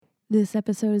This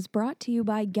episode is brought to you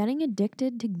by Getting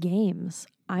Addicted to Games.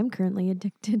 I'm currently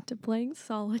addicted to playing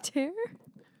solitaire.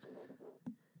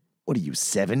 What are you,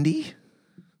 70?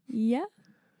 Yeah.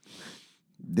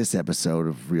 This episode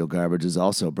of Real Garbage is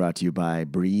also brought to you by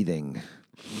breathing.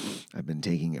 I've been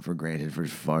taking it for granted for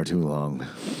far too long.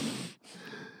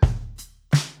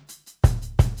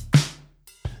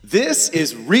 This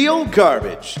is Real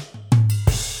Garbage.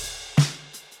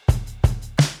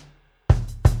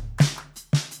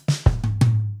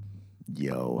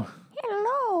 Yo.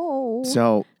 Hello.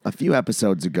 So, a few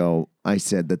episodes ago, I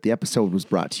said that the episode was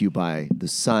brought to you by the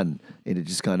sun. It had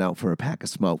just gone out for a pack of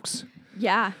smokes.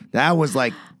 Yeah. That was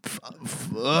like,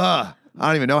 I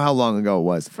don't even know how long ago it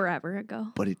was, Forever ago.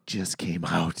 but it just came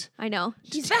out. I know.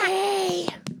 He's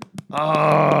back.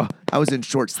 Oh, I was in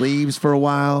short sleeves for a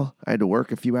while. I had to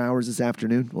work a few hours this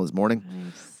afternoon. Well, this morning,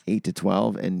 Nice. 8 to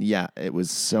 12. And yeah, it was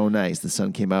so nice. The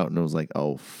sun came out and I was like,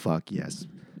 oh, fuck yes.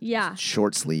 Yeah.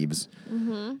 Short sleeves.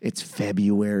 Mm-hmm. It's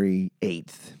February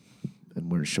 8th. And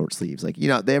we're in short sleeves. Like, you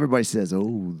know, everybody says,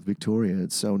 oh, Victoria,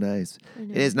 it's so nice.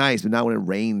 It is nice, but not when it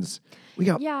rains. We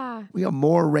got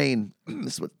more rain.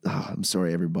 This is what, I'm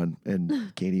sorry, everyone.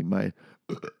 And Katie,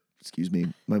 excuse me,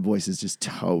 my voice is just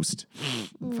toast.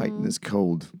 I'm fighting this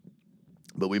cold.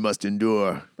 But we must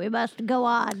endure. We must go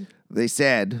on. They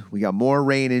said we got more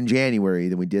rain in January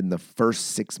than we did in the first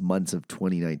 6 months of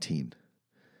 2019.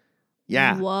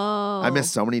 Yeah. Whoa. I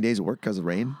missed so many days of work because of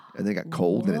rain. And then it got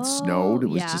cold and it snowed. It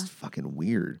was Yeah. just fucking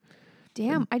weird.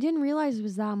 Damn, I didn't realize it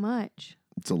was that much.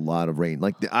 It's a lot of rain.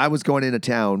 Like, I was going into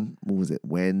town, what was it,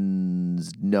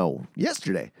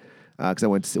 yesterday. Because I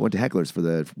went to Heckler's for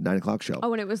the 9 o'clock show.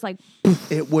 Oh, and it was like,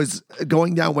 It was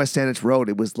going down West Saanich Road.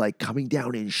 It was like coming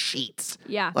down in sheets.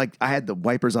 yeah. Like, I had the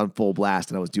wipers on full blast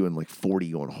and I was doing like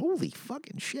 40 going, holy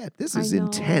fucking shit, this is I know.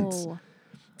 intense.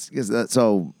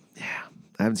 So, yeah,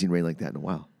 I haven't seen rain like that in a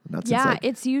while. Not since Yeah,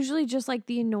 it's usually just like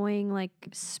the annoying like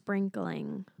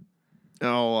sprinkling.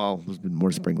 oh, well, there's been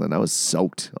more sprinkling. I was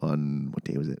soaked on, what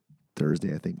day was it?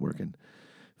 Thursday, I think, working.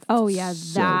 Oh yeah,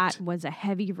 that Soaked. was a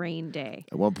heavy rain day.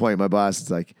 At one point, my boss is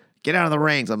like, get out of the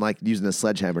rings. I'm like using a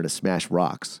sledgehammer to smash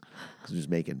rocks. Because just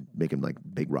making like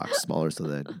big rocks smaller so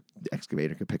that the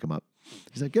excavator could pick them up.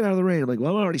 He's like, get out of the rain. I'm like,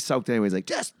 well, I'm already soaked anyway. He's like,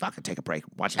 just fucking take a break.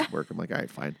 Watch this work. I'm like, all right,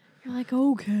 fine. You're like,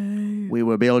 okay. We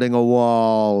were building a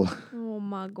wall. Oh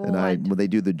my god. And they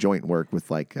do the joint work with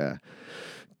like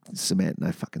cement, and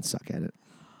I fucking suck at it.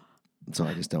 So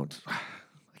I just don't.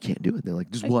 I can't do it. They're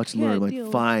like, just watch and learn. I'm can't like,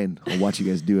 deal. fine. I'll watch you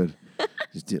guys do it.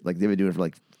 Just do it. Like, they've been doing it for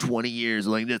like 20 years.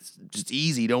 Like, that's just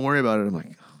easy. Don't worry about it. I'm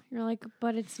like, You're like,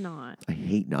 but it's not. I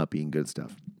hate not being good at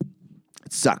stuff.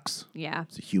 It sucks. Yeah.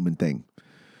 It's a human thing.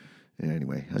 And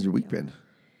anyway, how's your week been?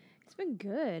 It's been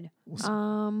good.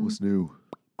 What's new?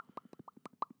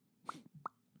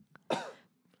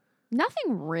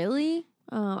 Nothing really.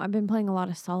 I've been playing a lot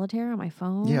of solitaire on my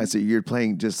phone. Yeah, so you're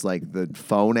playing just like the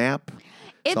phone app?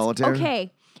 It's Solitaire?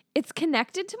 okay. It's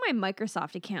connected to my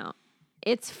Microsoft account.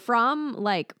 It's from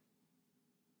like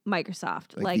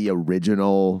Microsoft, Like like the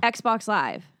original. Xbox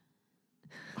Live.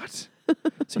 What?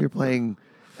 So you're playing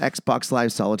Xbox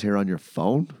Live Solitaire on your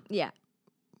phone? Yeah.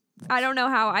 I don't know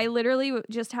how. I literally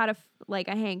just had a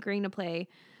hankering to play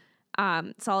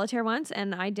Solitaire once,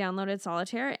 and I downloaded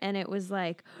Solitaire, and it was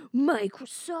like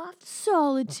Microsoft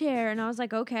Solitaire, and I was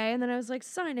like, okay, and then I was like,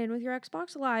 sign in with your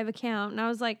Xbox Live account, and I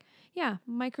was like, yeah,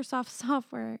 Microsoft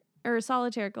software or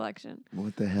Solitaire collection.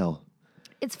 What the hell?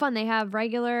 It's fun. They have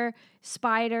regular,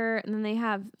 Spider, and then they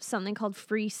have something called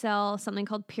Free Cell, something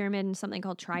called Pyramid, and something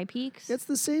called Tri-Peaks. It's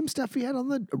the same stuff we had on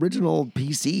the original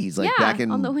PCs, like Yeah, back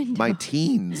in on the Windows. my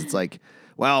teens. It's like,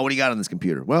 well, what do you got on this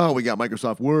computer? Well, we got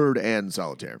Microsoft Word and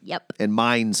Solitaire. Yep. And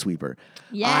Minesweeper.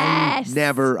 Yes. I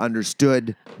never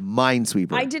understood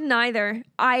Minesweeper. I didn't either.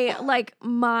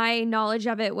 My knowledge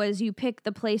of it was you pick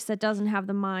the place that doesn't have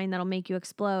the mine that'll make you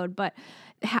explode. But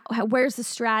where's the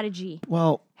strategy?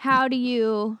 Well, How do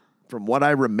you? from what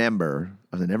I remember,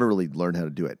 I never really learned how to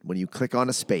do it. When you click on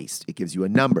a space, it gives you a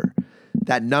number.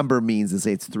 That number means, let's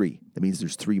say it's 3. That means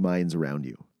there's 3 mines around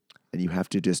you. And you have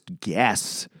to just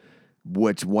guess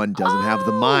which one doesn't have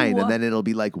the mine. Oh. And then it'll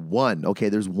be like 1. Okay,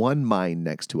 there's 1 mine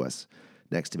next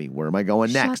to me. Where am I going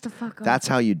Shut next? the fuck up. That's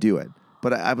how you do it.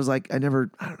 But I was like, I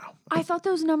don't know. I thought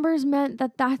those numbers meant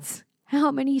that that's how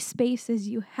many spaces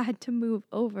you had to move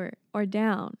over or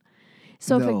down.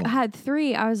 So if No. it had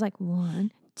 3, I was like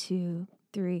 1, 2,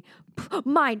 3.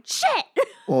 Mine. Shit.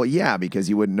 Well, yeah, because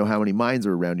you wouldn't know how many mines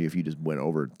are around you if you just went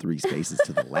over 3 spaces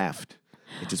to the left.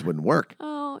 It just wouldn't work.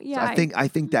 Oh So yeah. I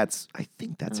think that's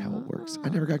how it works. I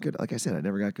never got good. Like I said, I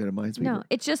never got good at Minesweeper. No,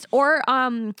 it's just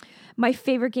my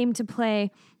favorite game to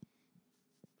play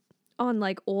on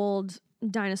like old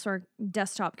dinosaur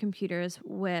desktop computers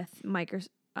with Windows.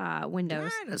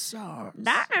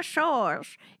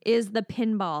 Dinosaurs is the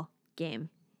pinball game.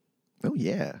 Oh,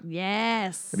 yeah.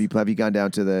 Yes. Have you gone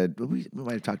down to we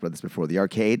might have talked about this before, the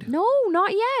arcade? No,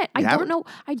 not yet. I don't know.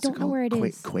 I don't know where it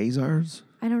is. Quasars?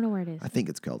 I don't know where it is. I think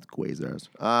it's called Quasars.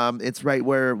 It's right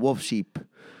where Wolf Sheep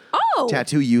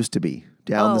Tattoo used to be.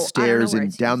 Down the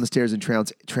stairs in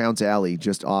Trounce Alley,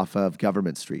 just off of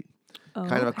Government Street.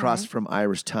 Kind of across from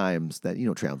Irish Times, that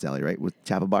Trounce Alley, right? With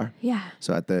Chapel Bar? Yeah.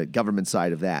 So at the government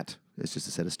side of that, it's just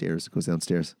a set of stairs that goes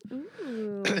downstairs.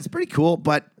 It's pretty cool,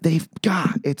 but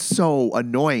it's so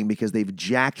annoying because they've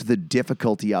jacked the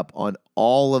difficulty up on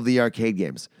all of the arcade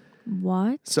games.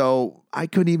 What? So I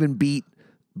couldn't even beat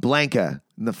Blanca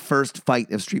in the first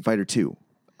fight of Street Fighter 2.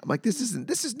 I'm like, this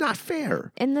is not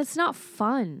fair. And that's not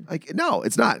fun. Like, no,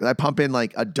 it's not. I pump in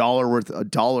like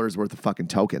 $1 worth of fucking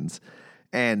tokens.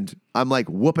 And I'm like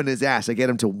whooping his ass. I get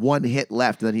him to one hit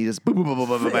left, and then he just boom, boom, boom,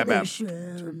 boom, boom,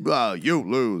 boom, boom. You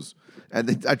lose. And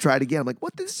then I tried again. I'm like,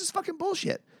 what? This is fucking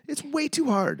bullshit. It's way too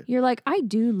hard. You're like, I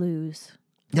do lose.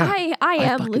 Yeah, I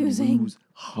am losing. Lose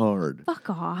hard. Fuck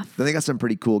off. Then they got some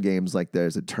pretty cool games. Like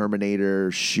there's a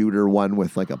Terminator shooter one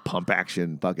with like a pump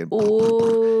action fucking.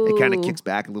 It kind of kicks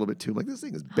back a little bit too. I'm like, this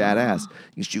thing is badass.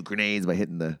 You can shoot grenades by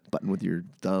hitting the button with your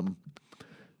thumb.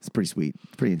 It's pretty sweet.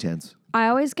 It's pretty intense. I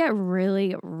always get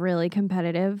really, really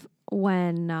competitive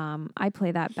when I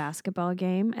play that basketball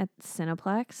game at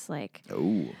Cineplex,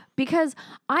 because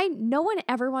no one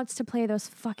ever wants to play those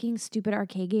fucking stupid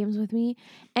arcade games with me,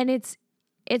 and it's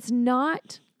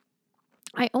not.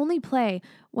 I only play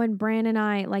when Bran and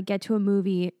I get to a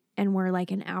movie and we're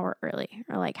like an hour early,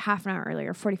 or like half an hour early,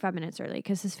 or 45 minutes early,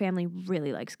 because his family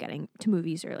really likes getting to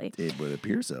movies early. It would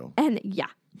appear so. And yeah.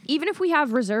 Even if we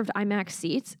have reserved IMAX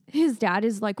seats, his dad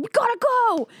is like, we gotta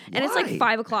go. And it's like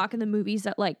 5:00 and the movie's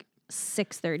at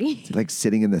 6:30. Like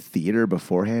sitting in the theater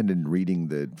beforehand and reading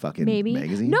the fucking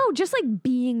magazine? No, just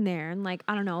being there and I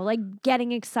don't know,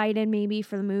 getting excited maybe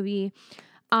for the movie.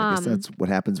 I guess that's what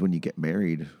happens when you get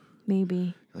married.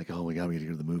 Maybe. Like, oh my God, we gotta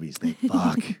go to the movies. Thank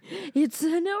fuck. It's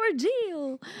an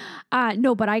ordeal.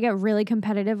 No, but I get really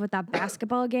competitive with that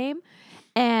basketball game.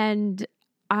 And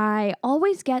I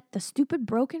always get the stupid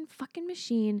broken fucking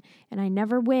machine, and I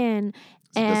never win.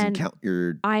 So it doesn't count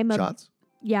your shots?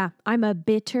 Yeah, I'm a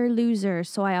bitter loser,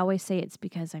 so I always say it's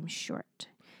because I'm short.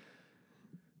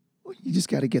 Well, you just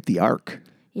got to get the arc.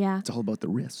 Yeah. It's all about the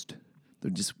wrist.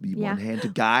 There'd just be one hand to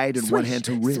guide and one hand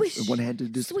to wrist, and one hand to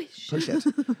just push it.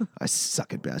 I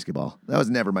suck at basketball. That was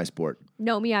never my sport.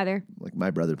 No, me either. Like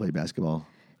my brother played basketball.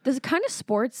 The kind of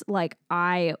sports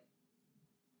I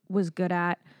was good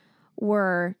at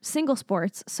were single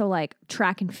sports, so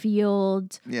track and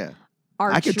field. Yeah.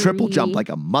 Archery. I could triple jump like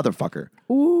a motherfucker.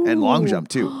 Ooh. And long jump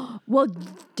too. Well,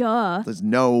 duh. There's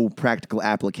no practical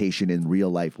application in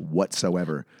real life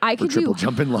whatsoever. I could triple do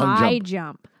jump and long high jump.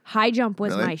 jump. High jump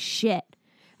was Really? my shit.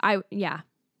 I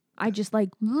just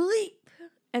leap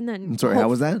and then. I'm sorry, how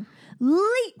was that?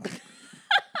 Leap.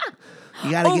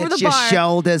 You gotta Over get the your bar.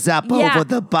 shoulders up Yeah. over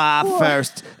the bar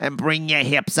first and bring your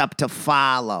hips up to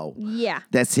follow. Yeah.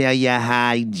 That's how you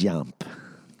high jump.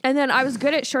 And then I was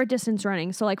good at short distance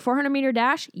running. So 400-meter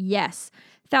dash, yes.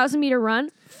 1,000-meter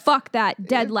run, fuck that,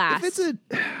 dead last. If it's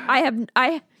I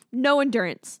have no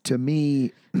endurance. to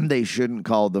me, they shouldn't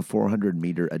call the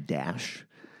 400-meter a dash.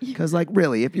 Because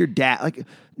really, if you're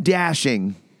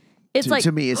dashing, It's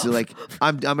to me, it's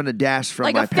I'm gonna dash from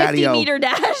like my a patio. 50-meter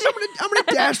dash. I'm gonna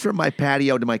dash from my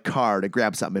patio to my car to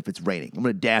grab something if it's raining. I'm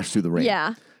gonna dash through the rain.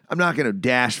 Yeah. I'm not gonna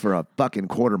dash for a fucking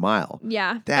quarter mile.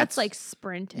 Yeah, that's like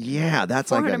sprinting. Yeah,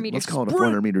 that's like 400-meter let's call it a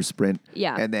sprint. 400-meter sprint.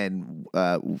 Yeah. And then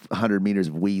 100 meters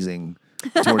of wheezing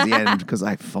towards the end because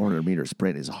 400-meter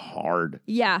sprint is hard.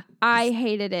 Yeah, I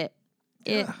hated it.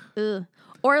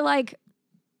 Or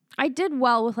I did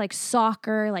well with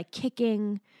soccer,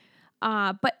 kicking,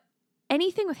 but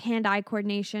anything with hand-eye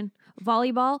coordination,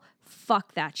 volleyball,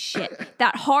 fuck that shit.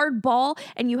 That hard ball,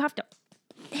 and you have to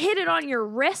hit it on your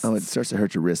wrists. Oh, it starts to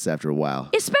hurt your wrists after a while.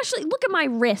 Especially, look at my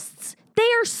wrists.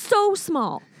 They are so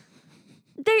small.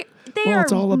 They are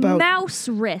it's all about mouse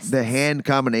wrists. The hand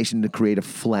combination to create a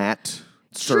flat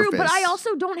surface. True, but I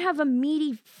also don't have a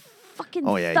meaty fucking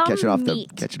Oh yeah, thumb catch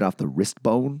it off the wrist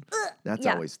bone.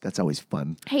 That's always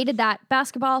fun. Hated that.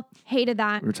 Basketball, hated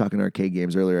that. We were talking arcade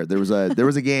games earlier. There was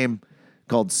a game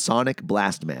called Sonic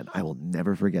Blast Man. I will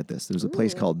never forget this. There's a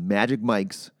place called Magic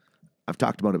Mike's. I've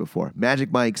talked about it before.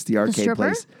 Magic Mike's, the arcade stripper?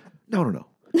 place. No.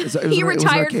 He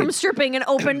retired from stripping and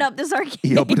opened up this arcade.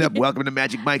 He opened up, welcome to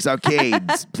Magic Mike's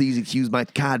Arcades. Please excuse my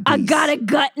cod piece. I got a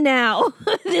gut now.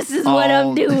 This is what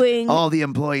I'm doing. All the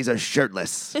employees are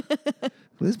shirtless.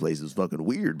 this place is fucking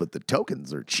weird, but the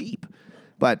tokens are cheap.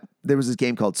 But there was this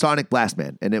game called Sonic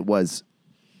Blastman, and it was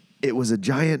a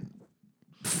giant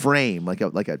frame, like a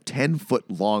 10-foot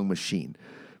long machine,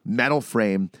 metal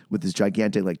frame with this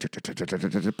gigantic like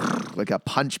a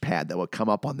punch pad that would come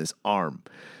up on this arm.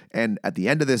 And at the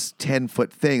end of this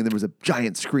 10-foot thing, there was a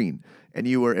giant screen, and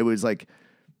it was like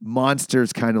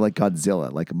monsters, kind of like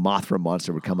Godzilla, like a Mothra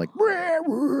monster would come like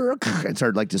and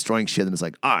start like destroying shit. And it's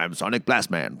like, I'm Sonic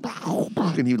Blastman,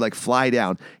 and he would like fly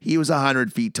down. He was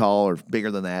 100 feet tall or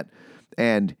bigger than that,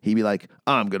 and he'd be like,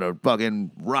 I'm gonna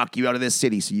fucking rock you out of this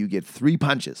city. So you get 3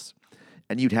 punches,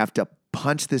 and you'd have to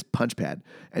punch this punch pad,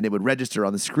 and it would register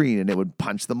on the screen, and it would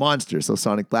punch the monster. So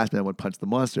Sonic Blastman would punch the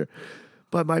monster.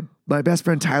 But my best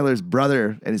friend Tyler's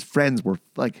brother and his friends were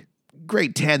like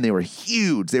grade 10. They were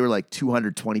huge. They were like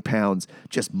 220 pounds,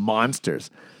 just monsters.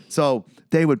 So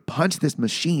they would punch this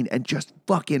machine and just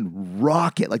fucking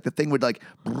rock it. Like the thing would like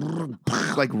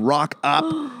rock up.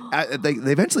 They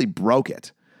eventually broke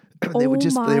it. They would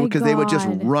just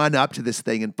run up to this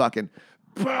thing and fucking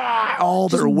all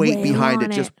their weight behind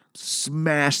it, just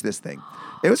smash this thing.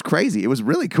 It was crazy. It was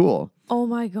really cool. Oh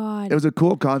my God. It was a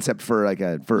cool concept for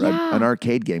an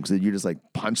arcade game. So you just like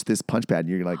punch this punch pad and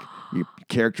you're like, your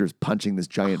character's punching this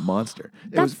giant monster.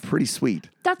 It was pretty sweet.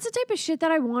 That's the type of shit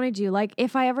that I want to do. Like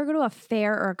if I ever go to a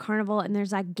fair or a carnival and there's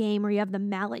that game where you have the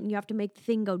mallet and you have to make the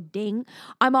thing go ding,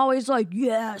 I'm always like,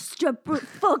 yes,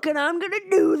 fucking I'm going to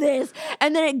do this.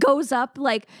 And then it goes up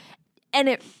like, and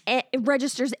it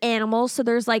registers animals. So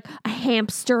there's like a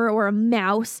hamster or a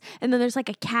mouse, and then there's like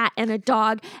a cat and a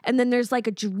dog, and then there's like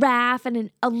a giraffe and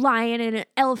a lion and an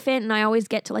elephant. And I always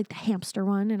get to like the hamster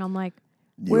one, and I'm like,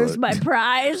 where's my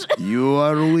prize? You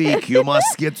are weak. You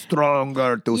must get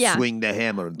stronger to swing the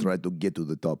hammer and try to get to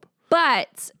the top.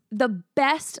 But the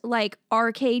best like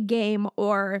arcade game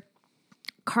or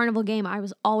carnival game I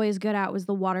was always good at was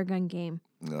the water gun game.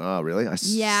 Oh, really? I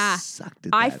sucked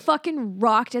at that. I fucking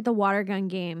rocked at the water gun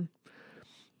game.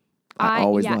 I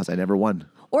always lost. I never won.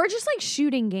 Or just like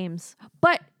shooting games,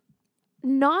 but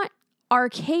not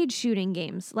arcade shooting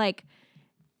games. Like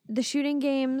the shooting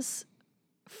games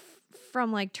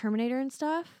from like Terminator and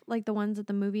stuff, like the ones at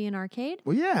the movie and arcade.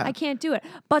 Well, yeah. I can't do it.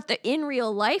 But the in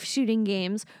real life shooting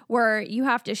games where you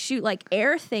have to shoot like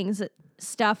air things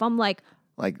stuff, I'm like,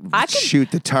 I could shoot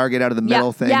the target out of the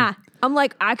middle thing. Yeah. I'm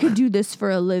like, I could do this for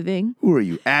a living. Who are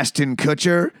you, Ashton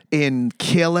Kutcher in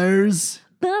Killers?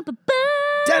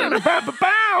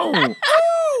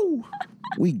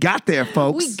 We got there,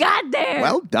 folks. We got there.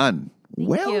 Well done. Thank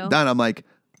you. Done. I'm like,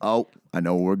 oh, I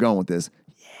know where we're going with this.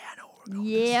 Yeah, I know where we're going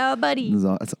with this. Yeah, buddy.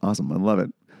 That's awesome. I love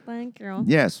it. Thank you.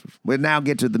 Yes. We'll now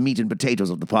get to the meat and potatoes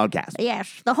of the podcast.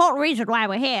 Yes. The whole reason why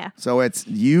we're here. So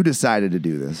you decided to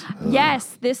do this.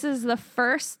 Yes. This is the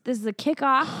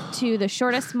kickoff to the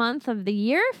shortest month of the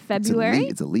year, February.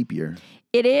 It's a leap year.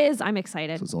 It is. I'm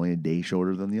excited. So it's only a day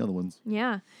shorter than the other ones.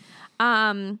 Yeah.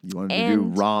 You wanted to do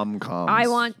rom-coms. I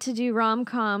want to do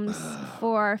rom-coms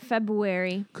for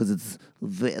February. Because it's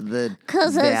Valentine's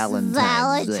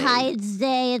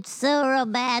Day. It's so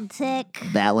romantic.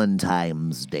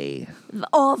 Valentine's Day.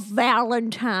 Oh,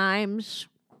 Valentine's.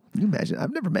 Can you imagine?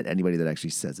 I've never met anybody that actually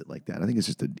says it like that. I think it's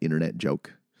just an internet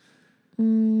joke.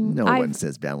 No one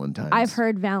says Valentine's. I've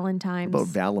heard Valentine's. About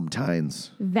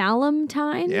Valentine's.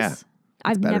 Valentine's? Yeah.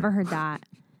 I've never heard that.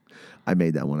 I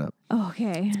made that one up.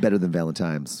 Okay. It's better than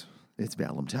Valentine's. It's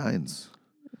Valentine's.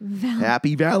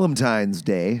 Happy Valentine's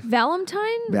Day.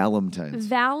 Valentine's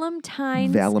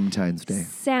Day.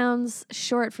 Sounds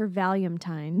short for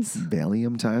Valiumtines.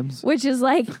 Valiumtimes? Which is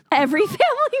like every family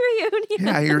reunion.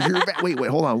 Yeah, wait,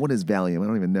 hold on. What is Valium? I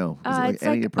don't even know. Is it's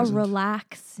like a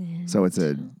relaxant. So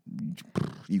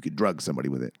you could drug somebody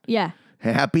with it. Yeah.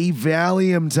 Happy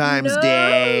Valiumtimes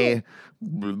Day.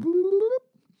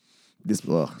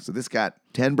 So this got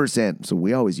 10%. So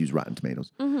we always use Rotten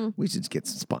Tomatoes. Mm-hmm. We should get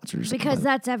some sponsors. Because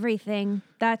that's everything.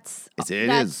 That's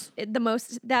the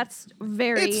most. That's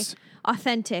very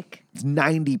authentic. It's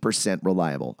 90%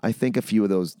 reliable. I think a few of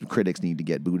those critics need to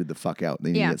get booted the fuck out.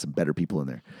 They need to get some better people in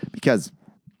there. Because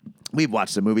we've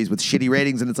watched some movies with shitty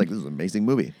ratings and it's like, this is an amazing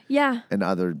movie. Yeah. And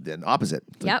other than opposite.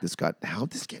 Like how'd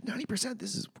this get 90%?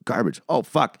 This is garbage. Oh,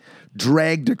 fuck.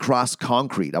 Dragged Across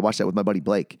Concrete. I watched that with my buddy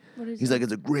Blake. He's like,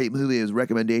 it's a great movie. It's a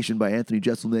recommendation by Anthony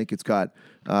Jeselnik. It's got,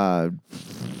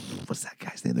 what's that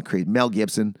guy's name? Mel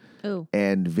Gibson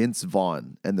and Vince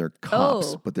Vaughn. And they're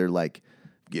cops, but they're like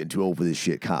getting too old for this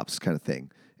shit cops kind of thing.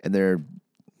 And I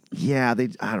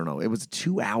don't know. It was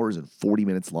 2 hours and 40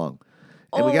 minutes long.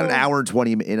 And we got an hour and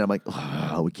 20 in. I'm like,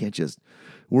 we can't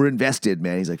we're invested,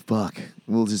 man. He's like, fuck,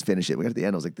 we'll just finish it. We got to the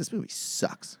end. I was like, this movie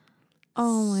sucks.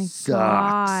 Oh my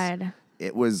God.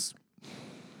 It was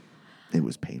It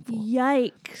was painful.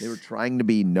 Yikes. They were trying to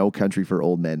be No Country for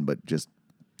Old Men, but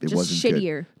it wasn't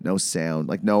shittier. Good. No sound,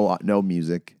 like no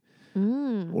music,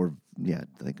 or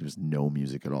like there's no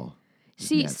music at all.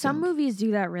 See, some movies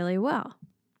do that really well,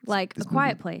 like A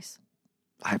Quiet Place.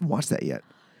 I haven't watched that yet.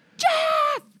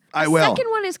 Jeff, I will. The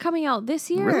second one is coming out this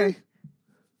year. Really?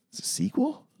 It's a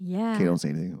sequel? Yeah. Okay, don't say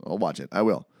anything. I'll watch it. I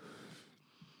will.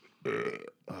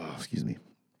 Oh, excuse me.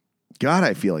 God,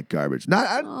 I feel like garbage.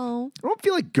 I don't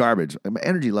feel like garbage. My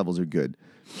energy levels are good.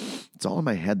 It's all in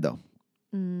my head, though.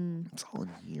 It's all in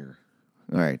here.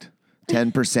 All right.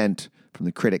 10% from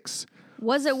the critics.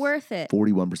 Was it worth it?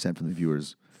 41% from the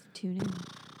viewers. Tune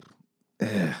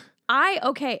in.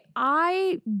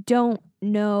 I don't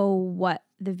know what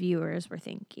the viewers were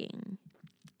thinking.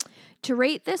 To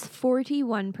rate this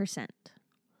 41%,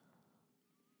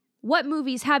 what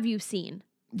movies have you seen?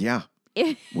 Yeah.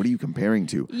 What are you comparing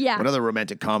to? Yeah. What other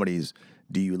romantic comedies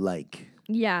do you like?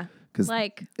 Yeah. Because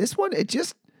like this one, it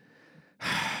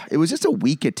was just a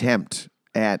weak attempt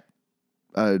at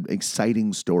an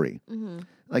exciting story. Mm-hmm.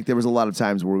 Like there was a lot of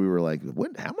times where we were like,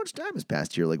 how much time has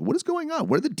passed here? Like, what is going on?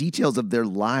 What are the details of their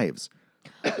lives?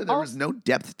 There was no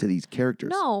depth to these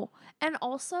characters. No. And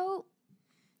also,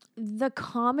 the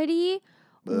comedy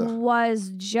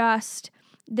was just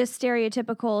the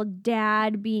stereotypical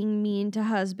dad being mean to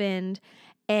husband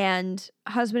and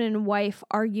wife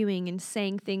arguing and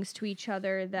saying things to each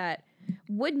other that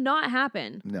would not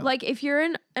happen. No. Like if you're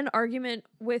in an argument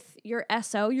with your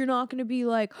SO, you're not going to be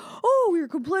like, oh, you're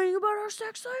complaining about our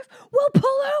sex life? We'll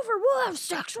pull over. We'll have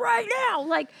sex right now.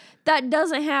 Like that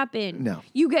doesn't happen. No.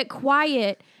 You get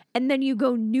quiet and then you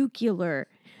go nuclear.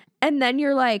 And then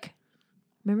you're like,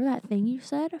 remember that thing you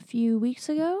said a few weeks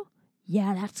ago?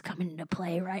 Yeah, that's coming into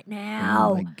play right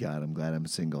now. Oh my God, I'm glad I'm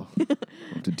single. I don't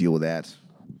have to deal with that.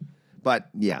 But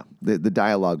yeah, the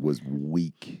dialogue was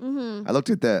weak. Mm-hmm. I looked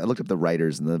up the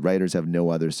writers, and the writers have no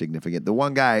other significant. The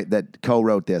one guy that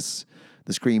co-wrote the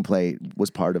screenplay, was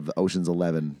part of Ocean's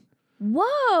 11.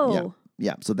 Whoa.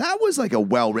 Yeah. So that was like a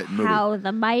well-written movie. How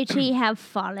the mighty have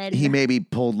fallen. He maybe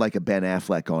pulled like a Ben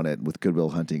Affleck on it with Good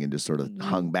Will Hunting and just sort of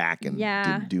hung back and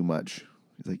didn't do much.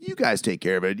 He's like, you guys take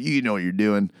care of it. You know what you're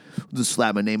doing. We'll just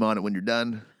slap my name on it when you're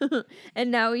done.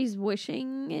 And now he's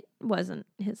wishing it wasn't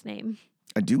his name.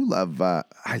 I do love,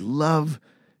 I love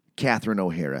Catherine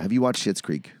O'Hara. Have you watched Schitt's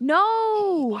Creek? No.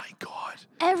 Oh my God.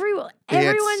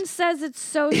 Everyone says it's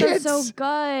so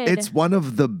good. It's one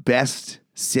of the best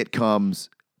sitcoms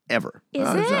ever. Is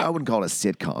it? I wouldn't call it a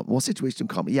sitcom. Well, situation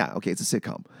comedy. Yeah, okay, it's a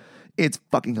sitcom. It's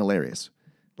fucking hilarious.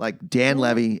 Like Dan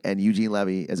Levy and Eugene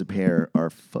Levy as a pair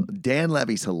are. Dan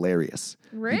Levy's hilarious.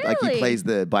 Really? He plays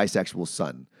the bisexual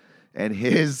son, and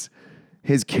his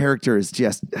character is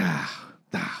just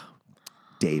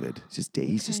David.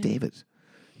 He's just David.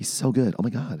 He's so good. Oh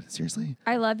my God, seriously.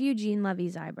 I love Eugene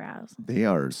Levy's eyebrows. They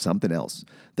are something else.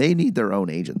 They need their own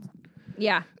agent.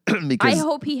 Yeah. Because I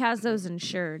hope he has those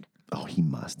insured. Oh, he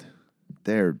must.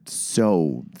 They're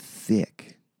so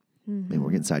thick. Maybe we're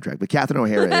getting sidetracked. But Catherine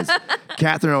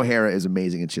O'Hara is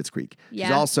amazing in Schitt's Creek.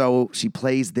 Yeah. She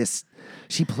plays this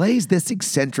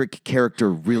eccentric character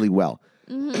really well.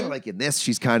 Mm-hmm. Like in this,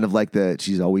 she's kind of like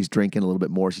she's always drinking a little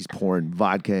bit more. She's pouring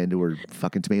vodka into her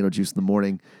fucking tomato juice in the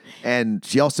morning. And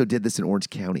she also did this in Orange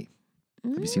County.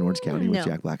 Have you seen Orange County with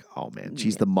Jack Black? Oh man,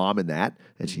 she's the mom in that,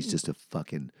 and she's just a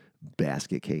fucking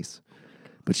basket case.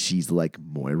 But she's like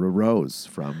Moira Rose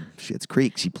from Schitt's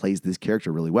Creek. She plays this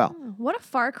character really well. What a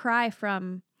far cry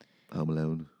from Home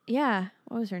Alone. Yeah.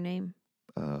 What was her name?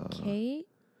 Kate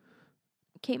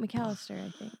McAllister,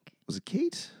 I think. Was it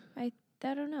Kate? I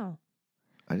don't know.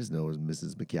 I just know it was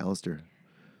Mrs. McAllister.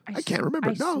 I can't remember.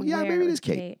 Maybe it is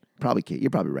Kate. Probably Kate. You're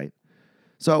probably right.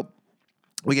 So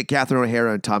we get Catherine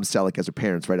O'Hara and Tom Selleck as her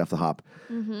parents right off the hop.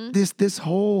 Mm-hmm. This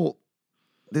whole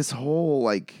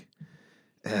like,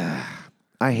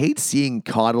 I hate seeing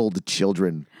coddled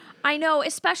children. I know,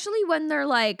 especially when they're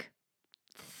like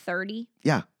 30.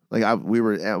 Yeah. Like I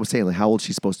was saying, like, how old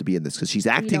she's supposed to be in this? Because she's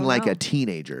acting like a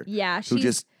teenager. Yeah,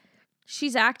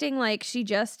 she's acting like she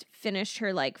just finished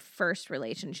her like first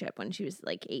relationship when she was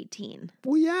like 18.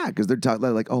 Well, yeah, because they're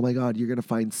talking like, oh my God, you're gonna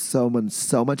find someone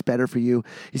so much better for you.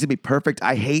 He's gonna be perfect.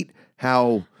 I hate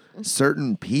how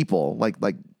certain people, like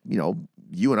you know,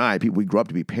 you and I, we grow up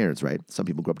to be parents, right? Some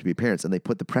people grow up to be parents, and they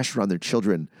put the pressure on their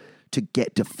children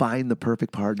to find the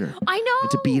perfect partner. I know.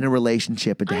 And to be in a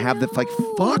relationship and to have the, like,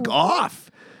 fuck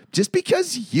off. Just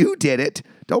because you did it,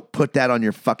 don't put that on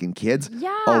your fucking kids.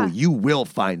 Yeah. Oh, you will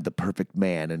find the perfect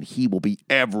man and he will be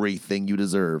everything you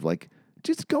deserve. Like,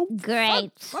 just go.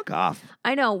 Great. Fuck off.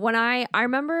 I know. I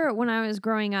remember when I was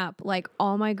growing up, like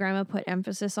all my grandma put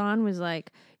emphasis on was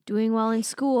like doing well in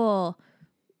school,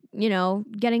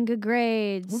 getting good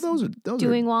grades. Well, those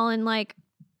doing well in like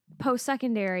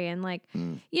post-secondary and like,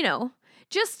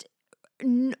 just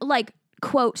like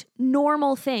quote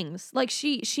normal things. Like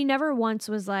she never once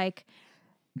was like,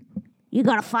 you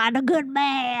gotta find a good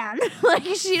man. like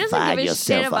she doesn't give a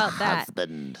shit about that.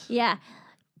 Husband. Yeah.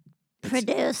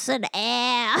 Produce an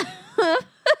heir.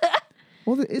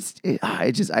 Well,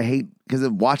 I hate because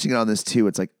I'm watching it on this too.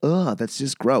 It's like, that's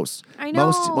just gross. I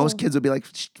know. Most kids would be like,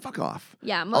 fuck off.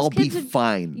 Yeah, I'll be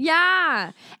fine. Yeah,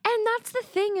 and that's the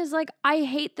thing is like I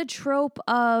hate the trope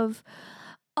of,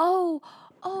 oh,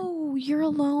 you're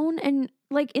alone, and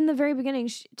like in the very beginning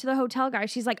to the hotel guy,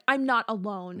 she's like, I'm not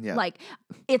alone. Yeah. Like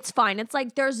it's fine. It's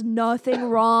like there's nothing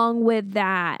wrong with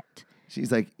that. She's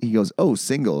like, he goes, oh,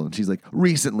 single. And she's like,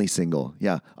 recently single.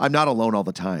 Yeah, I'm not alone all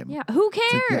the time. Yeah, who cares?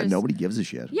 It's like, yeah, nobody gives a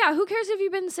shit. Yeah, who cares if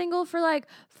you've been single for like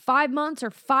 5 months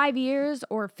or 5 years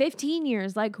or 15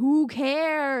 years? Like, who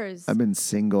cares? I've been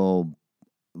single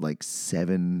like 6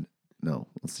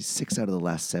 out of the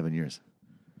last 7 years.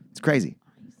 It's crazy.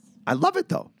 I love it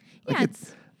though. Like Yeah,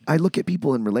 I look at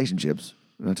people in relationships.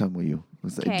 I'm not talking about you.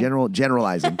 It's like Okay.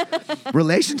 generalizing.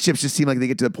 Relationships just seem like they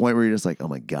get to the point where you're just like, oh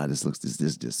my God, this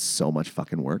is just so much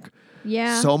fucking work.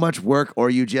 Yeah. So much work, or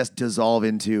you just dissolve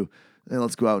into,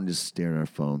 let's go out and just stare at our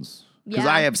phones. Because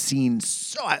Yeah. I have seen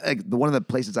one of the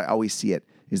places I always see it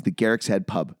is the Garrick's Head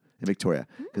pub in Victoria.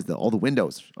 Because all the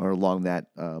windows are along that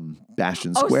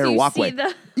Bastion Oh, so Square you walkway.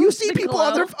 see You see the people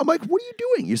on their, glow? I'm like, what are you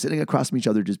doing? You're sitting across from each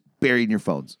other just buried in your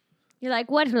phones. You're like,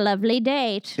 what a lovely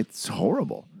date. It's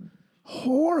horrible.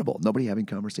 Horrible. Nobody having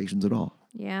conversations at all.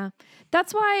 Yeah.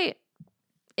 That's why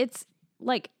it's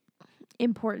like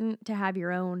important to have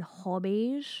your own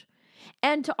hobbies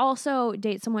and to also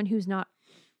date someone who's not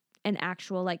an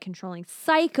actual like controlling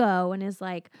psycho and is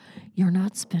like, you're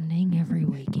not spending every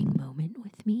waking moment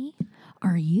with me.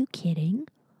 Are you kidding?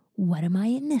 What am I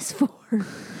in this for?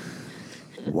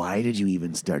 Why did you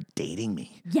even start dating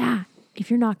me? Yeah. If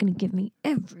you're not going to give me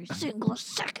every single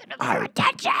second of your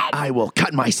attention. I will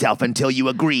cut myself until you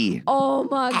agree. Oh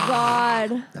my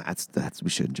God. That's we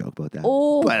shouldn't joke about that.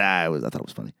 Oh. But I thought it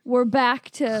was funny. We're back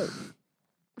to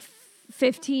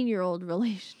 15-year-old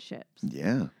relationships.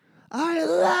 Yeah. I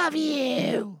love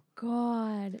you.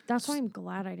 God. That's why I'm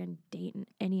glad I didn't date in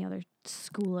any other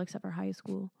school except for high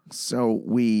school. So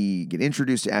we get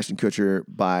introduced to Ashton Kutcher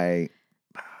by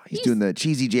he's doing the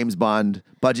cheesy James Bond,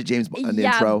 budget James Bond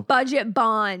intro. Budget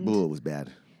Bond. Ooh, it was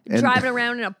bad. And Driving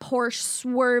around in a Porsche,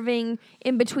 swerving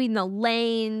in between the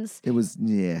lanes. it was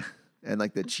and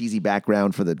like the cheesy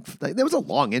background for there was a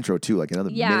long intro too, like another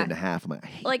Yeah. minute and a half. I'm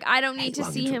like, I don't need to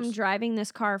long see him intros. driving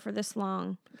this car for this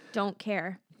long. Don't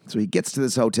care. So he gets to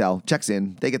this hotel, checks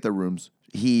in, they get their rooms.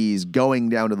 He's going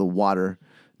down to the water,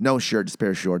 no shirt, just a pair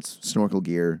of shorts, snorkel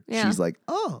gear. Yeah. She's like,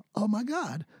 oh my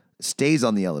God. Stays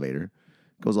on the elevator,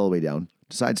 goes all the way down,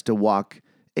 decides to walk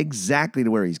exactly to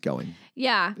where he's going.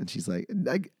 Yeah. And she's like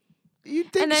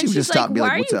you'd think And then she would she's just stop like, and be why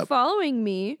like, are what's you up? following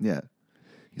me? Yeah.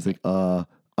 He's like,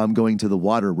 I'm going to the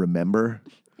water, remember?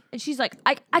 And she's like,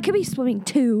 I could be swimming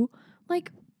too.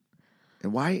 Like,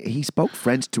 And why he spoke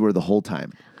French to her the whole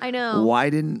time. I know.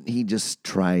 Why didn't he just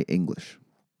try English?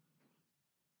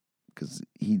 Because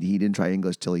he didn't try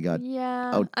English till he got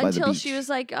Yeah. out by the Until beach. she was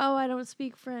like, oh, I don't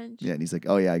speak French. Yeah, and he's like,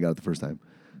 oh yeah, I got it the first time.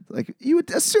 Like you would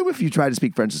assume if you tried to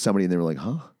speak French to somebody and they were like,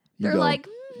 huh? You They're go, like,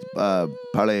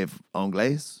 parlez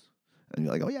anglais? And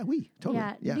you're like, oh yeah, oui, totally.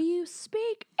 Yeah. Do you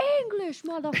speak English,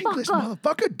 motherfucker? English,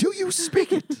 motherfucker, do you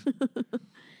speak it?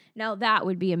 Now that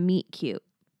would be a meet cute.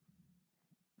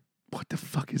 What the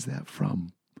fuck is that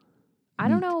from? I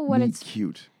don't know what Meet it's.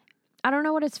 cute. I don't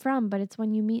know what it's from, but it's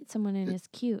when you meet someone and it's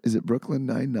cute. Is it Brooklyn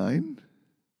Nine-Nine?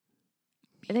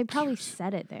 They probably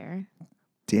said it there.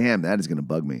 Damn, that is gonna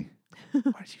bug me. Why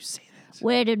did you say that?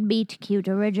 Where did meet cute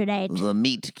originate? The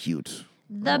meet cute.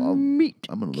 The meet.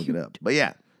 I'm gonna look it up. But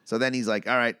yeah. So then he's like,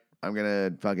 all right, I'm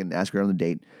gonna fucking ask her on the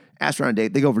date. Ask her on a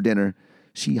date. They go for dinner.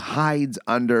 She hides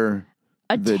under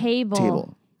A the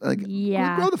table. Like,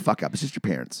 Yeah. grow the fuck up. It's just your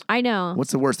parents. I know.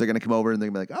 What's the worst? They're gonna come over and they're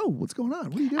gonna be like, oh, what's going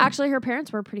on? What are you doing? Actually, her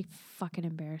parents were pretty fucking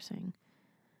embarrassing.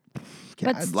 but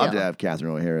I'd love to still. have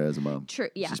Catherine O'Hara as a mom. True.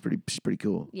 Yeah. She's pretty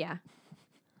cool. Yeah.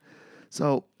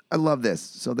 So I love this.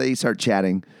 So they start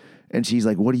chatting, and she's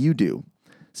like, "What do you do?"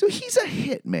 So he's a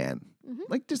hitman.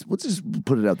 Like, let's just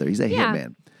put it out there. He's a Yeah.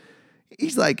 hitman.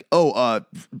 He's like, consulting.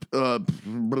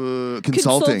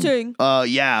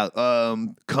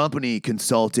 Consulting. Company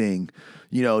consulting.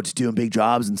 You know, just doing big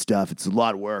jobs and stuff. It's a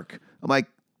lot of work. I'm like,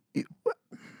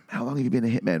 how long have you been a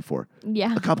hitman for?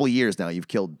 Yeah. A couple of years now. You've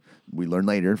killed, we learn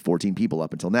later, 14 people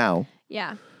up until now.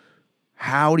 Yeah.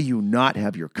 How do you not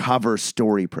have your cover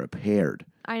story prepared?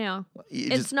 I know. You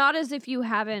It's just- not as if you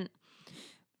haven't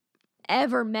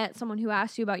ever met someone who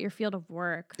asked you about your field of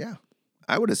work. Yeah.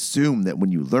 I would assume that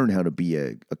when you learn how to be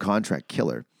a contract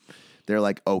killer, they're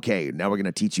like, okay, now we're going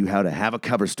to teach you how to have a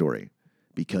cover story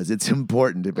because it's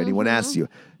important if anyone asks you,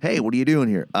 hey, what are you doing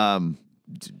here?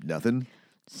 Nothing.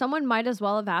 Someone might as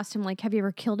well have asked him, like, have you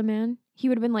ever killed a man? He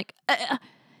would have been like,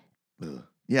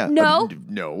 Yeah. No.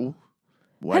 No.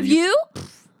 Why have do you?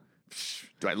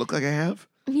 Do I look like I have?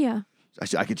 Yeah.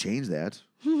 I could change that.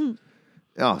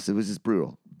 Oh, so it was just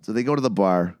brutal. So they go to the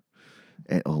bar,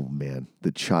 and oh man,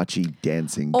 the Chachi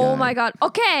dancing guy. Oh my God.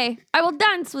 Okay, I will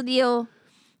dance with you.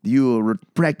 You were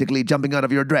practically jumping out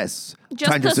of your dress, Just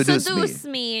trying to seduce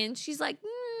me. me. And she's like,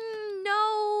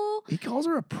 no. He calls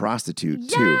her a prostitute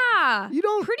too. Yeah. You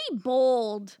don't- Pretty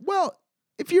bold. Well,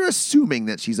 if you're assuming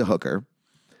that she's a hooker,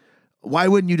 why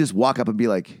wouldn't you just walk up and be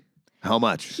like, "How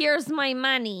much?" Here's my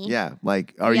money. Yeah,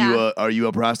 like, are you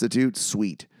a prostitute?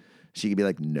 Sweet. She could be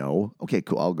like, "No." Okay,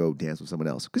 cool. I'll go dance with someone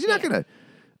else because you're not gonna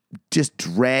just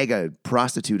drag a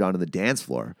prostitute onto the dance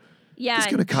floor. Yeah. It's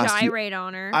gonna cost you- gyrate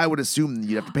on her. I would assume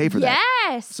you'd have to pay for that.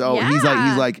 Yes. So yeah. he's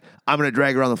like, I'm gonna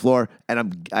drag her on the floor,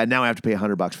 and now I have to pay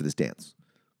 $100 for this dance.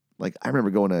 Like I remember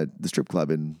going to the strip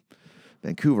club in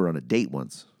Vancouver on a date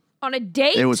once. On a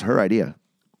date? It was her idea.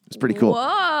 It's pretty cool.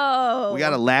 Whoa. We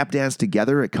got a lap dance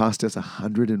together. It cost us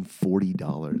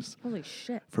 $140 Holy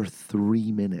shit. for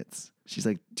 3 minutes. She's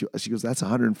like, she goes, that's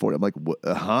 $140. I'm like, what?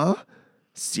 Huh?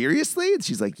 Seriously? And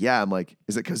she's like, yeah. I'm like,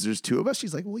 is it because there's two of us?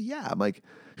 She's like, well, yeah. I'm like,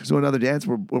 there's another dance.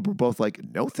 We're both like,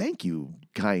 no, thank you,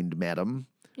 kind madam.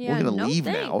 Yeah, We're gonna no leave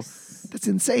thanks. now. That's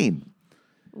insane.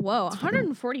 Whoa,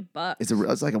 $140. It's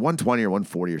like a 120 or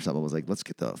 140 or something. I was like, let's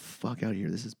get the fuck out of here.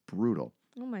 This is brutal.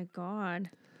 Oh my God.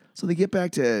 So they get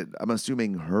back to, I'm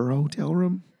assuming, her hotel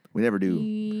room. We never do.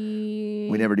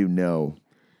 We never do know.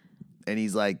 And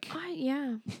he's like,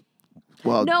 Yeah.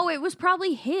 well, No, it was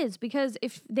probably his because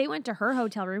if they went to her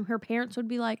hotel room, her parents would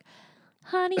be like,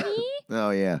 honey.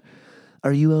 oh yeah.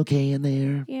 Are you okay in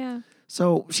there? Yeah.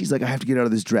 So she's like, I have to get out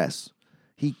of this dress.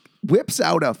 He whips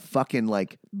out a fucking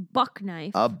Buck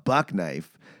knife. a buck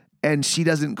knife, and she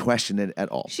doesn't question it at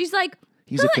all. She's like,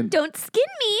 He's a don't skin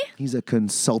me. He's a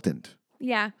consultant,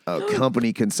 Yeah. a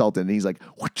company consultant. And he's like,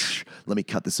 "Whoosh, let me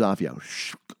cut this off. Yeah.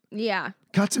 Yeah.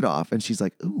 Cuts it off, and she's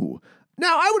like, ooh.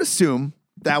 Now, I would assume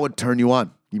that would turn you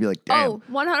on. You'd be like, damn. Oh,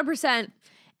 100%.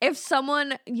 If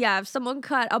someone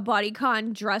cut a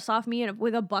bodycon dress off me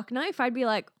with a buck knife, I'd be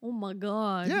like, oh my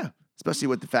God. Yeah. Especially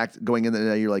with the fact going in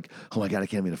there, you're like, oh my God, I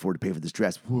can't even afford to pay for this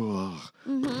dress. Whoa.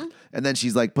 Mm-hmm. And then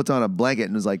she's like, puts on a blanket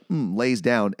and is like, lays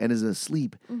down and is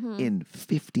asleep in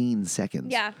 15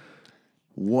 seconds. Yeah.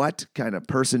 What kind of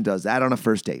person does that on a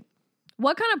first date?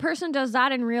 What kind of person does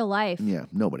that in real life? Yeah,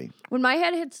 nobody. When my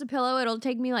head hits the pillow, it'll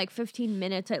take me like 15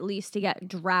 minutes at least to get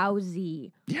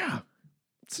drowsy. Yeah.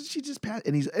 So she just passed.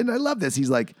 And I love this. He's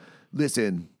like,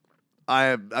 listen,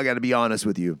 I got to be honest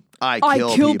with you. I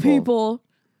kill people.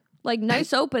 Like,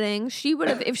 nice opening. She would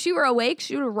have, if she were awake,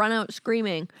 she would have run out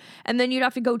screaming. And then you'd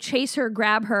have to go chase her,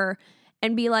 grab her,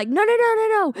 and be like, no.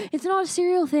 It's not a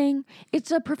serial thing.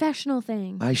 It's a professional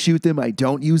thing. I shoot them. I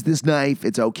don't use this knife.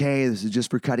 It's okay. This is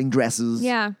just for cutting dresses.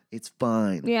 Yeah. It's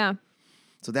fine. Yeah.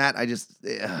 So that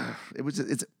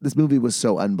this movie was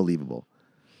so unbelievable.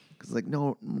 Because like,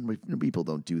 no, people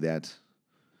don't do that.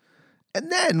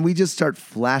 And then we just start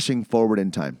flashing forward in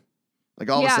time.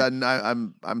 Like all of a sudden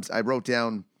I wrote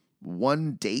down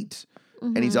one date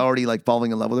and he's already like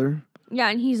falling in love with her. Yeah.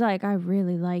 And he's like, I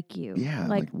really like you. Yeah.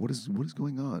 Like what is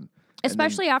going on?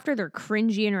 Especially after their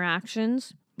cringy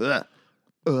interactions.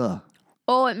 Ugh.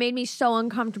 Oh, it made me so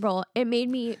uncomfortable. I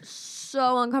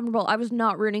was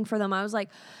not rooting for them. I was like,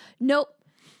 nope.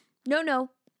 No.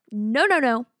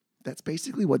 That's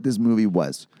basically what this movie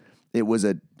was. It was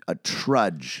a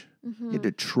trudge. You had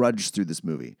to trudge through this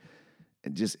movie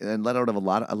and let out a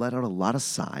lot of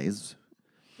sighs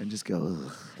and just go,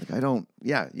 ugh. Like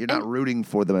you're not rooting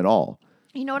for them at all.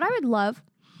 You know what I would love?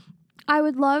 I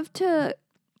would love to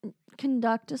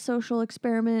conduct a social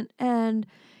experiment and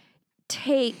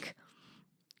take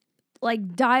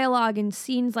like dialogue and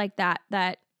scenes like that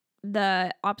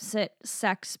the opposite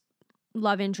sex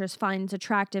love interest finds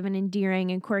attractive and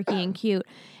endearing and quirky and cute,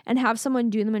 and have someone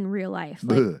do them in real life,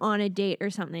 like on a date or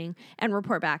something, and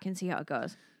report back and see how it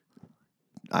goes.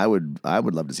 I would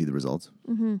love to see the results.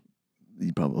 Mm-hmm.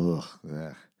 You probably,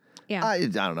 Yeah. I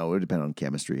don't know. It would depend on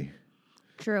chemistry.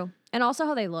 True. And also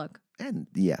how they look. And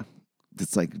yeah,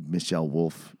 it's like Michelle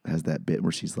Wolf has that bit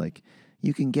where she's like,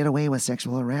 you can get away with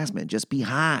sexual harassment. Just be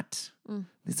hot.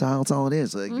 That's all it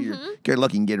is. Like you're good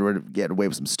looking, get away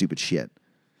with some stupid shit.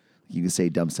 You can say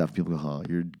dumb stuff. People go, oh,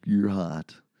 you're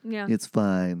hot. Yeah. It's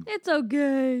fine. It's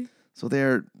okay. So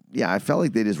I felt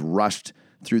like they just rushed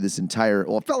through this entire,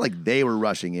 it felt like they were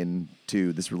rushing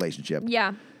into this relationship.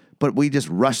 Yeah. But we just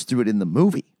rushed through it in the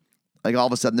movie. Like all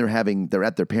of a sudden they're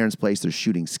at their parents' place, they're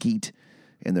shooting skeet,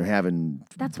 and they're having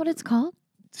That's what it's called?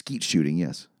 skeet shooting,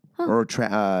 yes. Or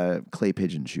clay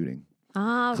pigeon shooting.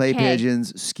 Oh, Clay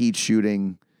pigeons, skeet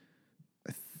shooting.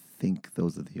 I think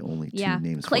those are the only two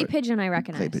names Clay for it. pigeon I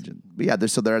recognize. Clay pigeon. But yeah,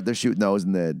 they're shooting those,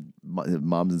 and the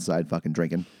mom's inside fucking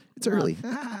drinking. It's early.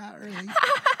 Early.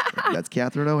 That's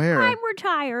Catherine O'Hara. I'm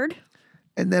retired.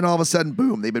 And then all of a sudden,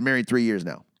 boom, they've been married 3 years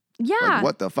now. Yeah. Like,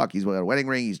 what the fuck? He's got a wedding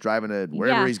ring. He's driving to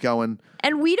wherever he's going.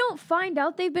 And we don't find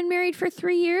out they've been married for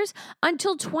 3 years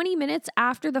until 20 minutes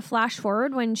after the flash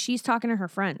forward when she's talking to her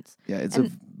friends. Yeah, it's a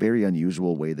very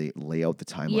unusual way they lay out the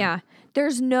timeline. Yeah.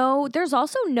 There's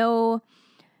also no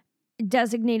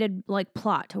designated like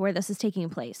plot to where this is taking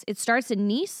place. It starts in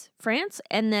Nice, France,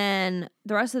 and then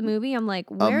the rest of the movie, I'm like,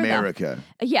 where America.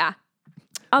 Yeah.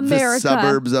 America. The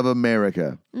suburbs of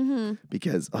America. Mm-hmm.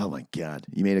 Because, oh my God,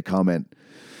 you made a comment.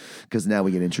 Because now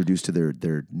we get introduced to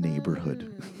their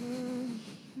neighborhood.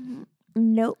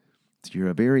 Nope.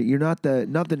 You're not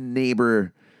the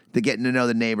neighbor, the getting to know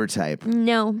the neighbor type.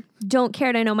 No. Don't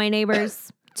care to know my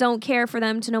neighbors. Don't care for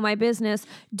them to know my business.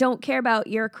 Don't care about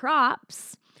your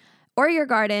crops or your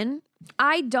garden.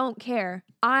 I don't care.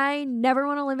 I never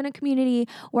want to live in a community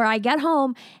where I get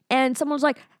home and someone's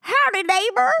like, howdy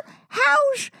neighbor,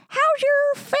 how's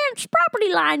your fence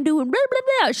property line doing? Blah, blah,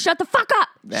 blah. Shut the fuck up.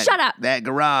 Shut up. That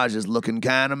garage is looking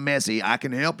kind of messy. I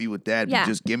can help you with that. Yeah. But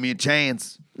just give me a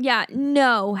chance. Yeah,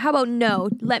 no. How about no?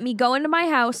 Let me go into my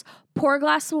house, pour a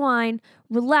glass of wine,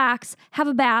 relax, have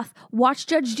a bath, watch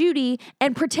Judge Judy,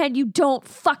 and pretend you don't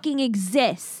fucking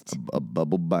exist. A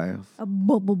bubble bath. A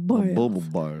bubble bath. A bubble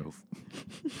bath.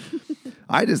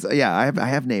 I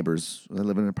have neighbors. I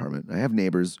live in an apartment. I have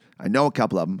neighbors. I know a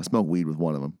couple of them. I smoke weed with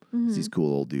one of them. Mm-hmm. He's a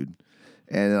cool old dude.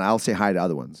 And I'll say hi to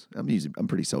other ones. I'm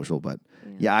pretty social, but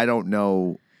I don't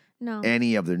know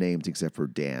any of their names except for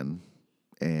Dan.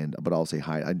 But I'll say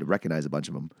hi. I recognize a bunch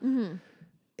of them. Mm-hmm.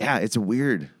 Yeah, it's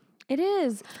weird. It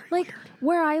is. Like weird.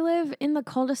 Where I live in the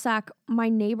cul-de-sac, my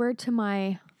neighbor to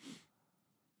my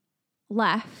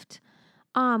left,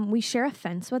 we share a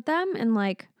fence with them, and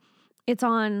like it's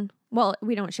on, well,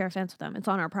 we don't share a fence with them. It's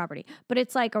on our property, but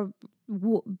it's like a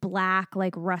black,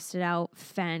 like rusted out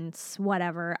fence,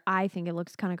 whatever. I think it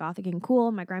looks kind of gothic and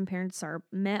cool. My grandparents are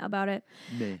meh about it.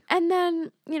 Meh. And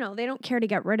then, they don't care to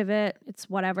get rid of it. It's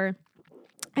whatever.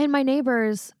 And my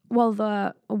neighbors,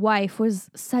 the wife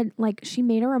said, like, she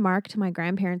made a remark to my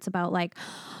grandparents about, like,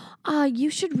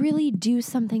 you should really do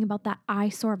something about that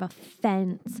eyesore of a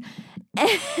fence.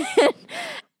 And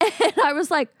I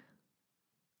was like,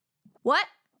 what?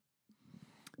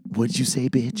 What'd you say,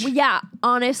 bitch? Well, yeah,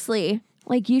 honestly.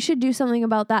 Like, you should do something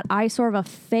about that eyesore of a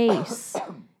face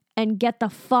and get the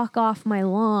fuck off my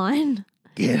lawn.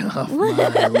 Get off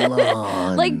my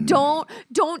lawn. Like, don't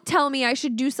tell me I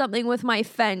should do something with my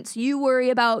fence. You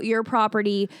worry about your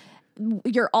property,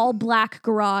 your all black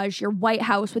garage, your white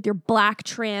house with your black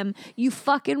trim. You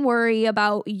fucking worry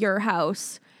about your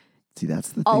house. See, that's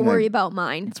the thing. I'll worry about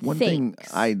mine. It's one thing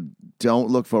I don't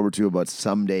look forward to about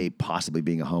someday possibly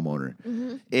being a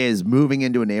homeowner is moving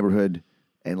into a neighborhood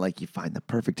and like you find the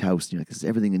perfect house. And you're like, this is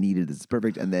everything I needed. This is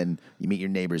perfect. And then you meet your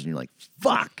neighbors and you're like,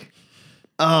 fuck.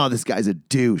 Oh, this guy's a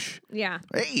douche. Yeah.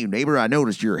 Hey, neighbor, I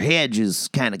noticed your hedge is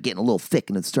kind of getting a little thick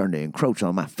and it's starting to encroach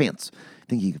on my fence.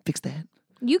 Think you can fix that?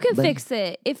 You can fix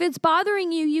it. If it's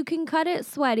bothering you, you can cut it,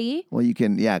 sweaty. Well, you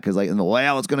can, because like,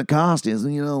 it's going to cost is,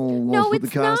 no,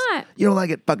 it's not. You don't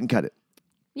like it, fucking cut it.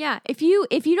 Yeah, if you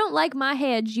don't like my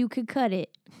hedge, you could cut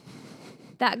it.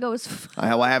 That goes.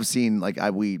 I have seen,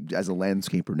 we as a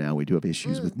landscaper now, we do have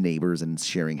issues with neighbors and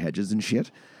sharing hedges and shit.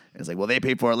 And it's like, well, they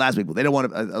paid for it last week. Well, they don't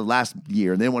want it last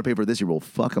year, and they don't want to pay for it this year. Well,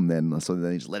 fuck them then. So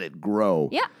then they just let it grow.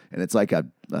 Yeah. And it's like a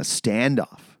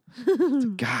standoff. It's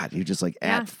like, God, you're just like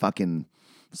at fucking,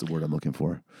 what's the word I'm looking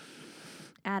for?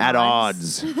 At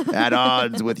odds. At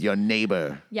odds with your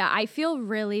neighbor. Yeah, I feel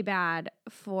really bad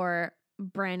for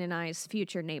Bran and I's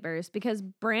future neighbors because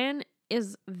Bran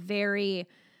is very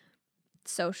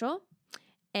social.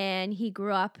 And he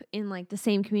grew up in like the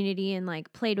same community and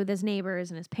like played with his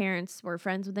neighbors and his parents were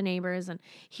friends with the neighbors. And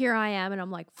here I am and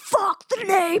I'm like, fuck the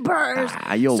neighbors.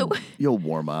 You'll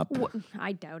warm up.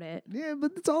 I doubt it. Yeah,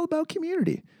 but it's all about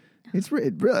community. It's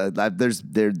really,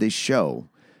 they show.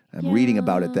 I'm reading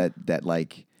about it that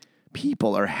like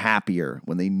people are happier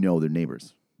when they know their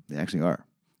neighbors. They actually are.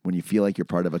 When you feel like you're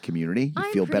part of a community,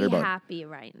 you feel better about. I'm happy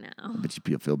right now. But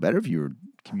you feel better if you're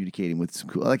communicating with some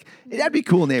cool, like that'd be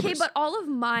cool neighbors. Okay, but all of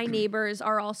my neighbors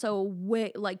are also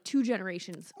way like 2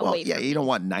 generations away. Yeah, from you me. don't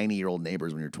want 90-year-old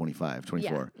neighbors when you're 25,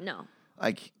 24. Yeah, no.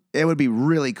 Like it would be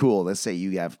really cool. Let's say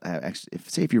you have actually,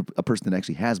 if you're a person that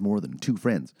actually has more than 2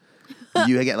 friends,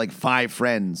 you get like 5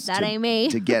 friends. That ain't me.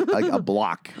 To get like a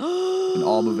block and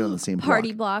all move in on the same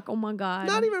Party block. block. Oh my god.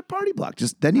 Not even a party block.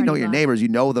 Just then you know your block. neighbors. You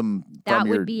know them. That from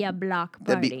would your, be a block party.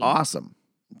 That'd be awesome.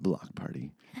 Block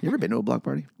party. You ever been to a block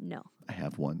party? No. I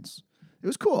have once. It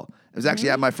was cool. It was actually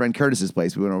at my friend Curtis's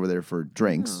place. We went over there for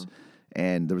drinks,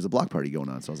 and there was a block party going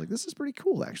on. So I was like, "This is pretty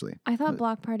cool, actually." I thought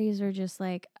block parties are just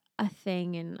like a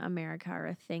thing in America or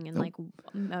a thing in like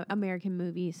American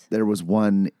movies. There was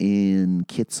one in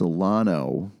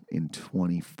Kitsilano in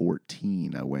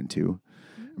 2014 I went to.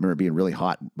 I remember it being really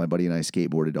hot. My buddy and I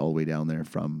skateboarded all the way down there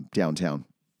from downtown.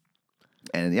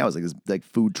 And yeah, it was like this, like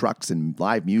food trucks and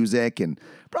live music and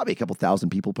probably a couple thousand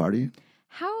people partying.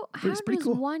 How It's pretty does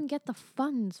cool. one get the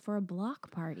funds for a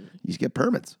block party? You just get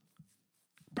permits.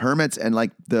 And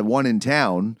like the one in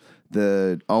town,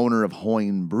 the owner of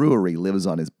Hoyne Brewery lives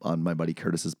on my buddy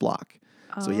Curtis's block.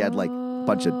 So he had like a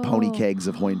bunch of pony kegs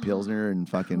of Hoyne Pilsner and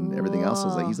fucking everything else.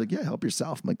 He's like, yeah, help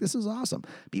yourself. I'm like, this is awesome.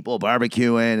 People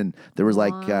barbecuing, and there was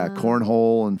like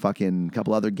cornhole and fucking a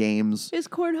couple other games. Is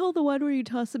cornhole the one where you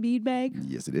toss a bead bag?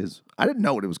 Yes, it is. I didn't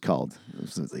know what it was called. It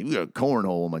was like, we got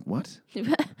cornhole. I'm like, what?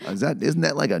 Isn't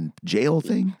that like a jail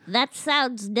thing? That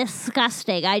sounds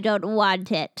disgusting. I don't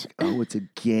want it. Oh, it's a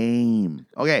game.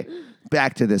 Okay,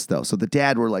 back to this though. So the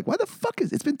dad were like, why the fuck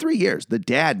it's been 3 years. The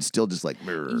dad's still just like,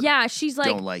 Yeah, she's like,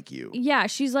 don't like you. Yeah,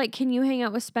 she's like, can you hang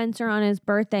out with Spencer on his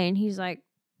birthday? And he's like,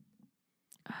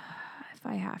 if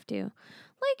I have to.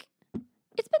 Like,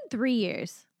 it's been 3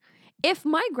 years. If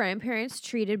my grandparents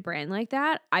treated Bran like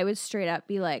that, I would straight up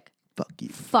be like, Fuck you.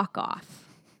 fuck off.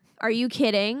 Are you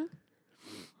kidding?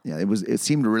 Yeah, it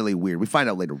seemed really weird. We find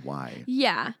out later why.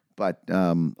 Yeah. But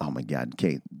oh my God,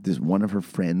 Kate, there's one of her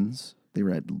friends, they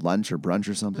were at lunch or brunch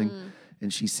or something,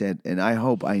 and she said, and I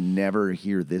hope I never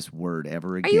hear this word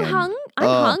ever Are again. you hung? I'm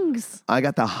hungs. I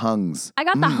got the hungs. I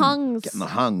got the hungs. Getting the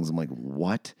hungs. I'm like,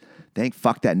 what? Thank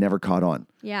fuck that never caught on.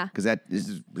 Yeah. Because that is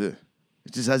just, ugh.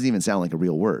 It just doesn't even sound like a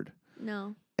real word.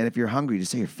 No. And if you're hungry,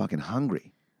 just say you're fucking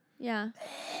hungry. Yeah.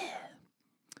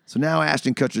 So now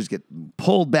Ashton Kutcher's getting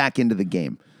pulled back into the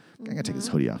game. I gotta take this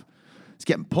hoodie off. He's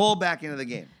getting pulled back into the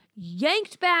game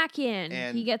Yanked back in.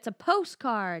 And- He gets a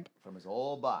postcard. from his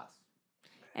old boss.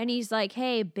 And he's like,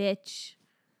 hey, bitch,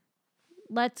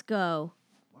 let's go.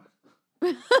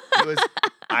 It was,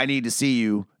 I need to see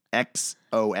you,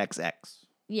 XOXX.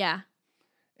 Yeah.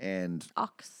 And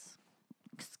Ox.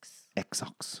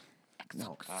 XOX.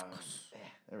 No,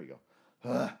 there we go.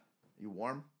 You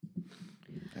warm?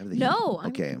 Have the No, heat. I'm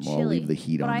Okay, well, chilly, I'll leave the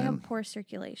heat but on I then. have poor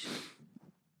circulation.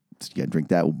 So you gotta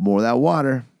drink more of that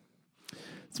water.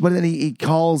 So, but then he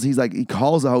calls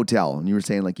a hotel, and you were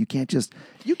saying like you can't just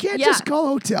call a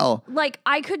hotel. Like,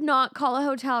 I could not call a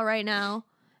hotel right now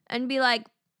and be like,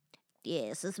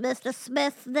 Yes, is Mr.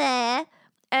 Smith there?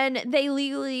 and they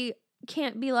legally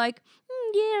can't be like,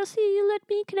 yes, you let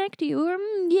me connect you, or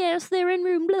yes, they're in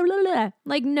room, blah, blah, blah.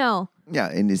 Like, no. Yeah,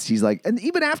 and he's like, and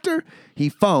even after he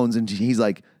phones and he's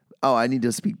like, oh, I need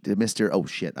to speak to Mr. Oh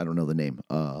shit, I don't know the name.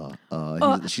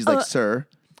 She's like, sir,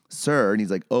 and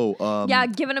he's like, Yeah,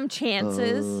 giving them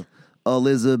chances.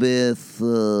 Elizabeth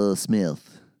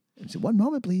Smith. She said, 1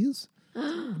 moment, please.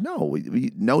 No,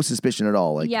 no suspicion at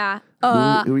all. Like, Yeah. who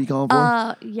are you calling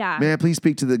for? Yeah. May I please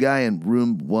speak to the guy in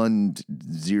room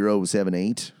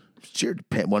 1078? Sure,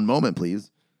 1 moment, please.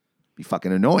 Be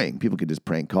fucking annoying. People could just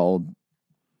prank call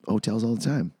hotels all the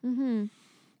time. Mm-hmm.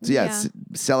 So yeah, Yeah.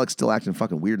 Selleck's still acting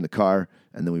fucking weird in the car,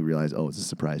 and then we realize, oh, it's a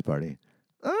surprise party.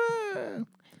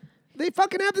 They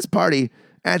fucking have this party.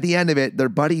 At the end of it, their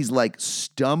buddy's like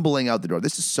stumbling out the door.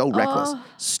 This is so reckless.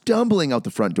 Stumbling out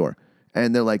the front door.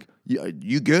 And they're like,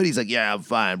 you good? He's like, yeah, I'm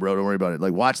fine, bro. Don't worry about it.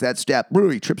 Like, watch that step.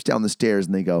 He trips down the stairs,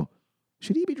 and they go,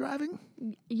 should he be driving?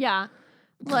 Yeah.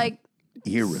 Like,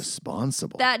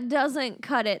 Irresponsible. that doesn't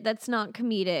cut it. That's not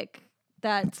comedic.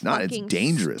 That's not. It's fucking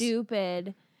dangerous.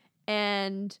 stupid.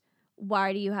 And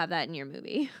why do you have that in your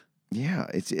movie? Yeah,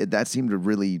 that seemed to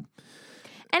really.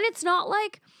 And it's not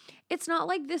like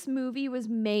this movie was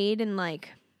made in like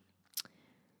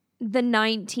the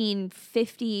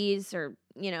 1950s or,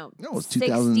 No, it was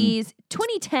 2000. 60s.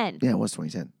 2010. Yeah, it was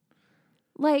 2010.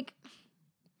 Like,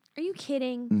 are you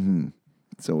kidding? Mm-hmm.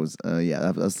 So it was,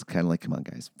 that was kind of like, come on,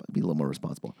 guys, be a little more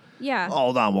responsible. Yeah.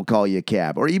 Hold on, we'll call you a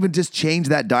cab. Or even just change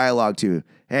that dialogue to,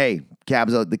 hey,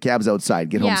 the cab's outside,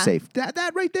 get home Yeah. safe.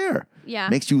 That right there Yeah.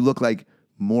 makes you look like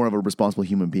more of a responsible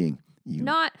human being. You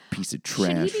Not piece of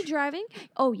trash. Should he be driving?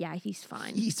 Oh yeah, he's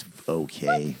fine. He's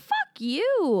okay. Fuck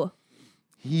you.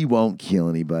 He won't kill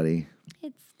anybody.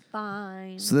 It's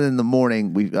fine. So then in the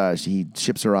morning, he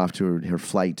ships her off to her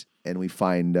flight, and we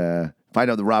find out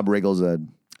that Rob Riggle's a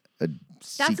That's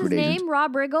secret his agent. name,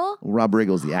 Rob Riggle? Rob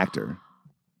Riggle's the actor.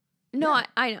 No,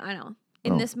 I know.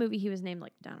 In this movie, he was named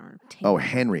like down on a table. Oh,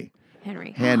 Henry.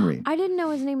 Henry. Henry. I didn't know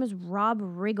his name was Rob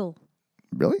Riggle.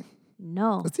 Really?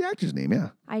 No, That's the actor's name, yeah.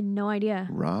 I had no idea.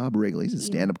 Rob Riggle. He's a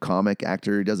stand-up comic,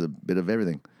 actor. He does a bit of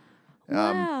everything.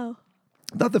 Wow.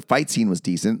 I thought the fight scene was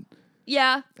decent.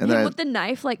 Yeah, And him then with the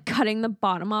knife, like cutting the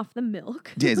bottom off the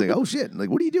milk. Yeah, he's like, oh, shit. Like,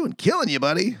 what are you doing? Killing you,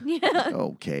 buddy. Yeah.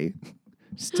 Okay.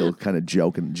 Still kind of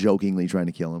jokingly trying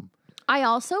to kill him. I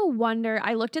also wonder,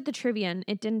 I looked at the trivia and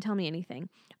it didn't tell me anything,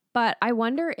 but I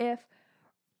wonder if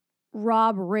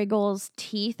Rob Riggle's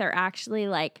teeth are actually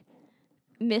like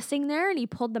missing there and he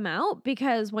pulled them out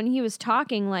because when he was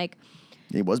talking, like,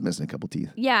 He was missing a couple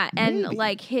teeth. yeah, and Maybe.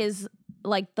 like his,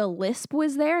 like the lisp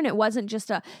was there and it wasn't just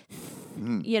a,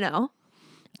 you know,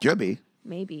 Could be.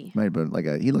 maybe. Might have been like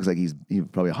he looks like he's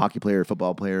probably a hockey player,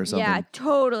 football player or something. Yeah,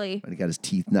 totally. But he got his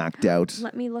teeth knocked out.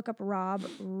 Let me look up Rob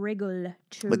Riggle.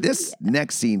 But this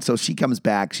next scene, so she comes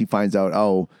back, she finds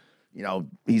out,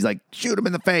 he's like, shoot him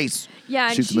in the face. Yeah,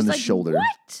 and shoots him she's in the like, shoulder.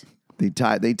 what?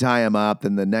 They tie him up,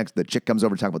 and the chick comes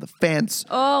over to talk about the fence.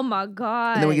 Oh my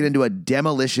God. And then we get into a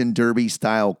demolition derby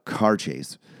style car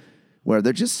chase where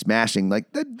they're just smashing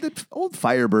like the old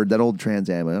Firebird, that old Trans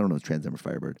Am. I don't know, Trans Am or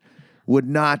Firebird would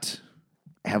not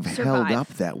have held Survive. up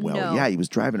that well. No. Yeah, he was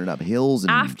driving it up hills and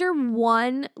After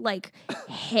one like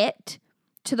hit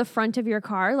to the front of your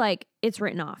car, like it's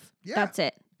written off. Yeah. That's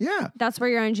it. yeah. That's where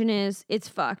your engine is. It's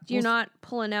fucked. You're not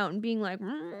pulling out and being like,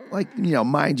 Like,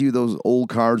 mind you, those old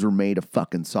cars were made of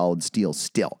fucking solid steel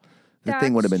still. The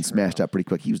thing would have been That's smashed up pretty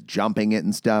quick. He was jumping it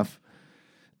and stuff.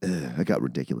 That got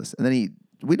ridiculous. And then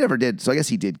we never did, so I guess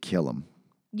he did kill him.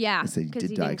 yeah, I said he because did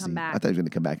he die. didn't 'Cause come I back. thought he was going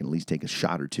to come back and at least take a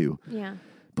shot or two. Yeah.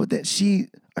 But that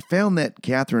I found that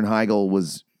Katherine Heigl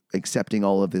was accepting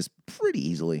all of this pretty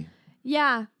easily.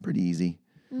 Yeah. Pretty easy.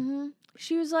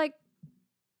 She was like,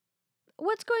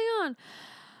 what's going on?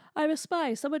 I'm a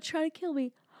spy. Someone's trying to kill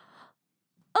me.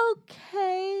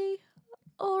 Okay.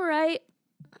 All right.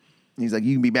 He's like,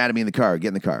 you can be mad at me in the car. Get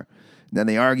in the car. And then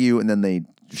they argue, and then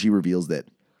she reveals that,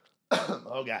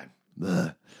 oh, God.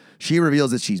 Ugh. She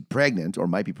reveals that she's pregnant or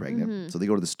might be pregnant. So they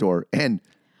go to the store, and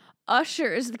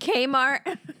Ushers, the Kmart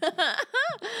it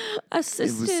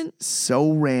assistant. was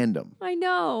so random. I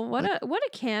know. What a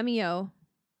cameo.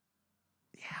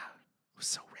 It was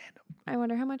so random. I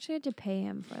wonder how much they had to pay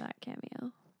him for that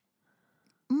cameo.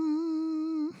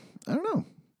 I don't know.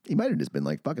 He might have just been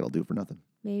like, fuck it, I'll do it for nothing.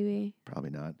 Maybe. Probably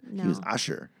not. No. He was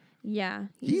Usher. Yeah.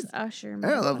 He's He's- Usher. I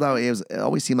don't know. It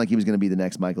always seemed like he was going to be the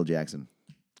next Michael Jackson.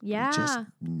 Yeah. It just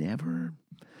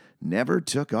never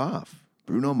took off.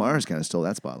 Bruno Mars kind of stole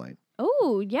that spotlight.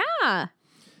 Oh, yeah.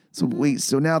 So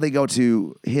so now they go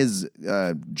to his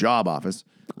job office,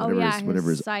 whatever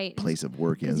his site. place of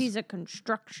work Because is. he's a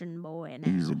construction boy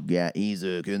now. He's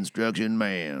a construction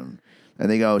man. And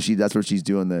they go, that's where she's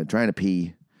doing trying to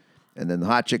pee. And then the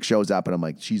hot chick shows up, and I'm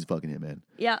like, she's fucking him, man.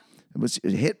 Yeah.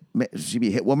 Should she be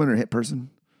a hit woman or a hit person?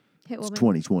 Hit It's woman.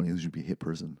 2020. It should be a hit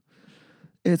person.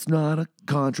 It's not a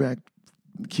contract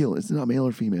kill. It's not male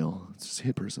or female. It's just a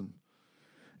hit person.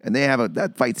 And they have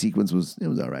that fight sequence was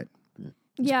all right.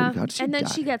 Yeah. pretty good. She And then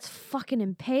she died. gets fucking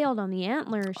impaled on the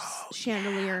antlers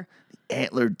chandelier.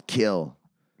 Antlered kill.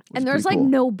 And there's pretty like cool.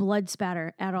 no blood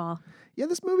spatter at all. Yeah,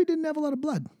 this movie didn't have a lot of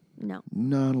blood. No,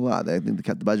 Not a lot. I think they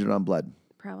cut the budget on blood.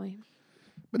 probably.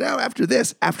 But now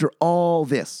after all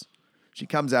this, she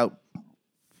comes out,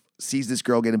 sees this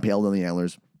girl get impaled on the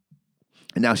antlers,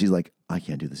 and now she's like, I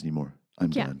can't do this anymore.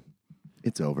 I'm Yeah. done.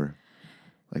 It's over.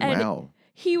 Like, And wow.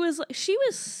 she was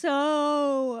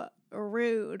so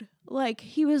rude. Like,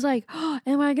 he was like, oh,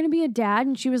 am I going to be a dad?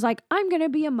 And she was like, I'm going to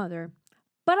be a mother.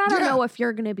 But I don't Yeah. know if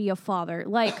you're going to be a father.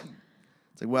 Like,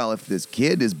 It's like, well, if this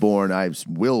kid is born, I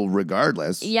will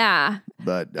regardless. yeah.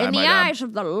 But I In the might not. eyes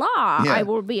of the law, Yeah. I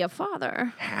will be a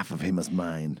father. Half of him is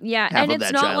mine. Yeah, Half and of it's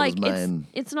that not child like is mine.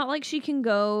 it's not like she can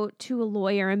go to a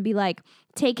lawyer and be like,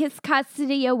 take his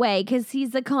custody away because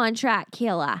he's a contract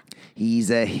killer.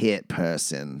 He's a hit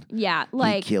person. Yeah, He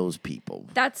like kills people.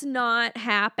 that's not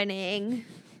happening.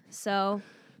 So,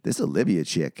 This Olivia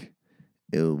chick,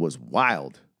 it was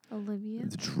wild. Olivia.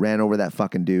 Just ran over that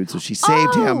fucking dude. So she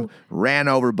saved Oh! him, ran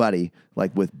over Buddy,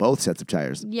 like with both sets of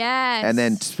tires. Yes. And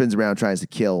then spins around, tries to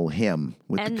kill him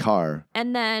with And- the car.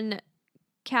 And then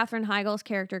Katherine Heigl's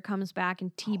character comes back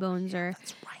and T-bones her.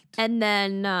 That's right. And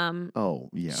then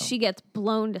she gets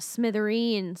blown to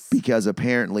smithereens. Because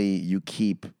apparently you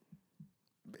keep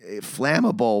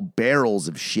flammable barrels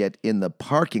of shit in the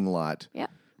parking lot. Yeah.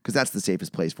 Because that's the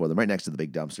safest place for them, right next to the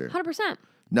big dumpster. 100%.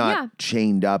 Not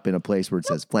chained up in a place where it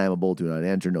says flammable, do not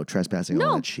enter, no trespassing,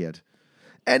 all that shit.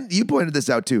 And you pointed this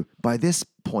out too. By this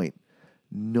point,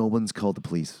 no one's called the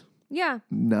police. Yeah.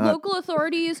 Local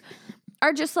authorities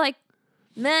are just like,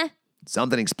 meh.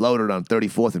 Something exploded on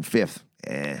 34th and 5th.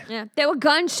 Yeah. There were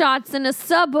gunshots in a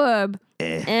suburb.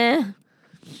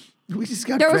 We just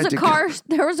got There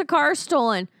was a car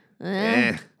stolen.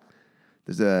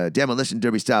 There's a demolition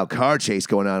derby style car chase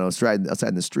going on outside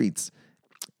in the streets.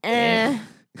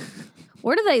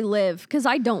 Where do they live? Because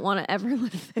I don't want to ever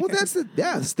live there. Well, that's the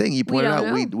thing you pointed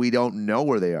out. We don't know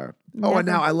where they are. Never. Oh, and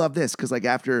now I love this because like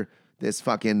after this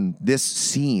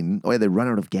scene, they run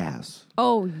out of gas.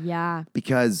 Oh yeah.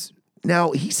 Because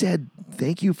now he said,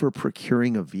 "Thank you for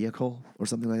procuring a vehicle" or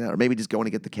something like that, or maybe just going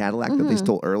to get the Cadillac that they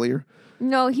stole earlier.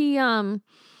 No, he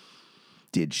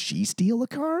Did she steal a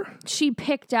car? She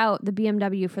picked out the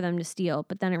BMW for them to steal,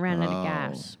 but then it ran out of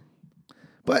gas.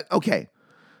 But okay,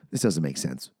 this doesn't make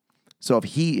sense. So if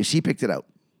she picked it out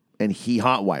and he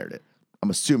hotwired it, I'm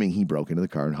assuming he broke into the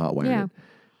car and hotwired it.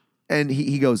 And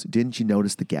he goes, "Didn't you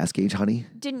notice the gas gauge, honey?"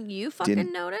 Didn't you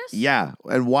fucking notice? Yeah.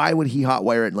 And why would he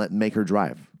hotwire it and make her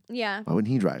drive? Yeah. Why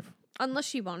wouldn't he drive? Unless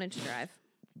she wanted to drive.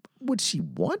 Would she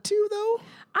want to though?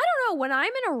 I don't know. When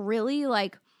I'm in a really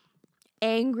like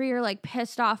angry or like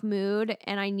pissed off mood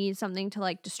and I need something to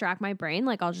like distract my brain,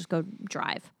 like I'll just go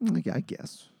drive. I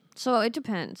guess. So it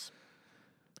depends.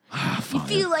 You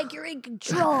feel like you're in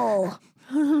control.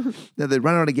 Now they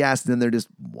run out of gas and then they're just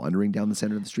wandering down the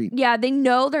center of the street. Yeah, they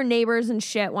know their neighbors and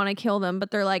shit want to kill them,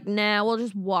 but they're like, nah, we'll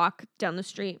just walk down the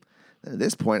street. At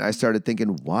this point, I started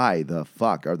thinking, why the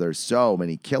fuck are there so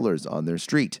many killers on their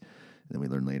street? And then we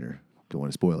learn later. Don't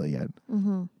want to spoil it yet.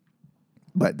 Mm-hmm.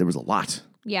 But there was a lot.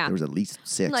 Yeah. There was at least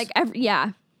 6.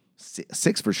 Yeah.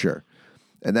 6 for sure.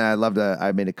 And then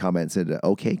I made a comment and said,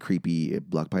 okay, creepy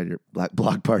block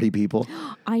party people.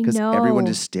 I know. Because everyone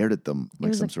just stared at them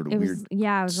like some sort of weird it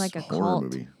was like a horror cult.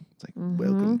 movie. It's like,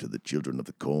 welcome to the children of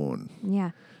the corn.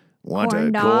 Yeah. Want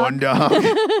a corn dog?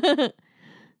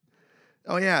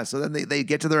 Oh, yeah. So then they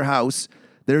get to their house.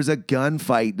 There's a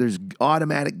gunfight. There's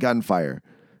automatic gunfire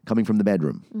coming from the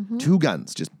bedroom. Mm-hmm. 2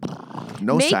 guns, just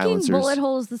no silencers. Making bullet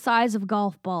holes the size of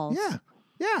golf balls. Yeah.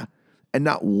 Yeah. And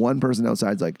not one person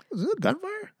outside's like, is it a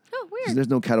gunfire? Oh, weird. There's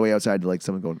no cutaway outside to like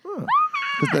someone going, oh.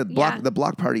 Because the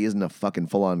block party isn't a fucking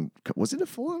full-on, was it a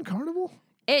full-on carnival?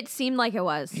 It seemed like it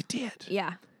was. It did.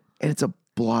 Yeah. And it's a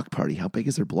block party. How big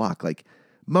is their block? Like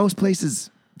most places,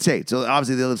 so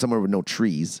obviously they live somewhere with no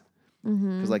trees.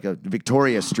 Because like a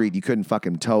Victoria Street, you couldn't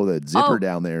fucking tow the zipper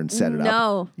down there and set it up.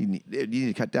 No. You need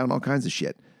to cut down all kinds of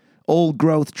shit. Old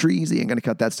growth trees, you ain't going to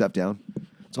cut that stuff down.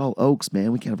 It's all oaks,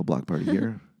 man. We can't have a block party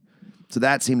here. So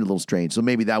that seemed a little strange. So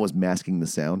maybe that was masking the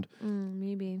sound.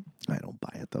 Maybe. I don't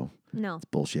buy it, though. No. It's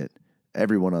bullshit.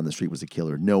 Everyone on the street was a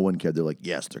killer. No one cared. They're like,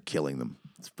 yes, they're killing them.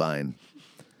 It's fine.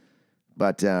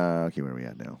 But, okay, where are we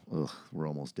at now? Ugh, we're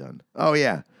almost done. Oh,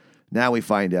 yeah. Now we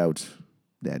find out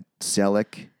that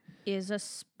Selleck is a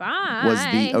spy. Was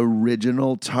the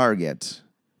original target.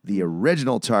 The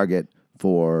original target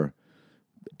for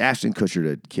Ashton Kutcher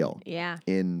to kill. Yeah.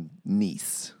 In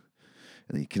Nice.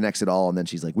 And he connects it all, and then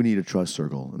she's like, we need a trust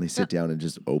circle. And they sit down and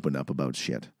just open up about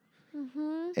shit.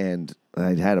 Mm-hmm. And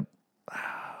I had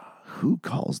who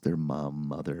calls their mom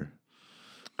mother?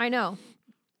 I know.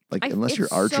 Like, unless you're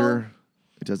Archer,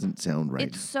 it doesn't sound right.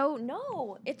 It's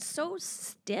so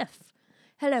stiff.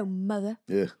 Hello, mother.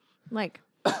 Yeah. Like.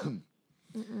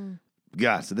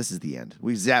 God, so this is the end.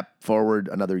 We zap forward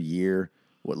another year.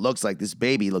 What looks like this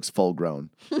baby looks full grown.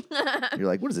 You're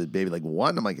like, what is it, baby? Like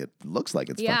 1? I'm like, it looks like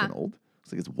it's fucking old.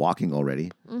 It's like it's walking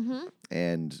already. Mm-hmm.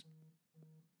 And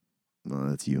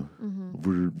that's you.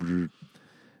 Mm-hmm.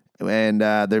 And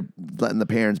they're letting the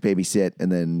parents babysit,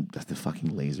 and then the fucking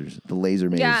lasers, the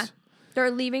laser maze. Yeah, they're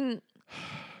leaving,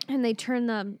 and they turn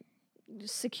the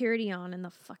security on, and the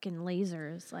fucking laser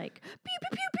is like pew pew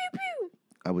pew pew pew.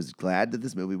 I was glad that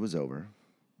this movie was over.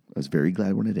 I was very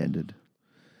glad when it ended.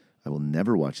 I will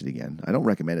never watch it again. I don't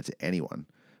recommend it to anyone.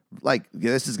 Like,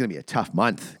 this is going to be a tough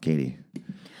month, Katie.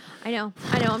 I know.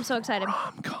 I'm so excited.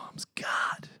 Rom-coms,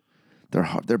 God. They're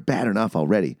hard. They're bad enough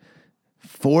already.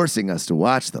 Forcing us to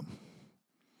watch them.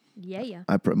 Yeah.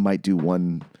 I might do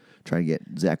one, try to get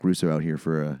Zach Russo out here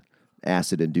for a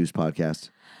acid-induced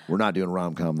podcast. We're not doing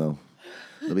rom-com, though.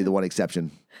 There'll be the one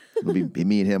exception. It'll be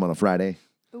me and him on a Friday.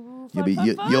 Ooh,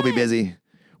 You'll be busy.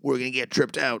 We're going to get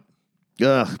tripped out.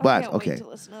 Ugh, but, okay. Wait to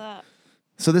listen to that.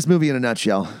 So this movie, in a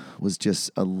nutshell, was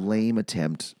just a lame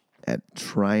attempt at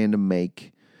trying to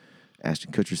make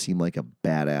Ashton Kutcher seem like a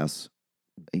badass.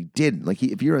 He didn't. Like,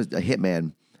 if you're a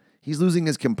hitman, he's losing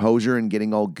his composure and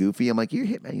getting all goofy. I'm like, you're a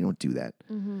hitman. You don't do that.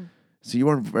 Mm-hmm. So you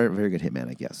weren't a very, very good hitman,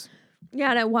 I guess. Yeah,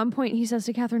 and at one point he says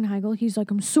to Katherine Heigl, he's like,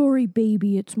 I'm sorry,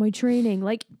 baby. It's my training.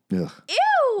 Like, ugh.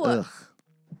 Ew. Ugh.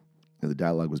 And the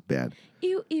dialogue was bad.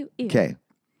 Ew, ew, ew. Okay.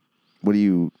 What do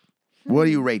you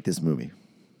rate this movie?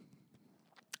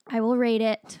 I will rate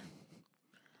it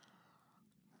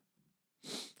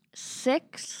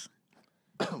 6.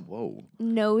 Whoa.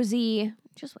 Nosy.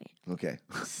 Just wait. Okay.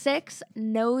 6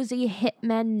 nosy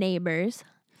hitmen neighbors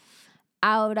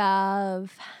out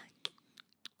of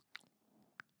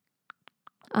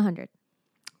 100.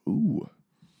 Ooh.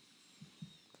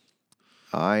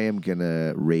 I am going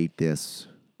to rate this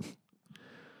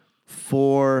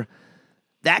for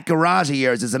that garage of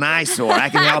yours is an eyesore. I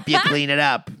can help you clean it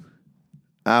up.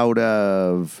 Out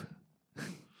of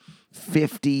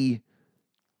 50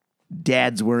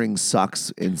 dads wearing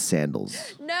socks and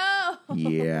sandals. No.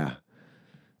 Yeah.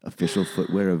 Official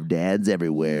footwear of dads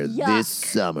everywhere this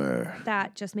summer.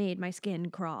 That just made my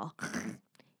skin crawl.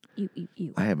 Ew, ew,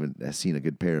 ew. I haven't seen a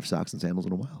good pair of socks and sandals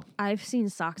in a while. I've seen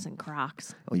socks and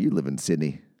Crocs. Oh, you live in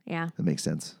Sydney. Yeah. That makes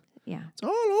sense. Yeah. It's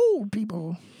all old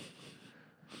people.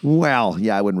 Well,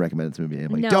 yeah, I wouldn't recommend this movie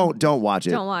anyway. No. Don't watch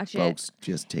it. Don't watch it. Folks,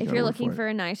 just take it. If you're looking for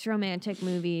a nice romantic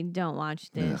movie, don't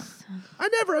watch this. I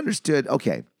never understood.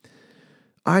 Okay.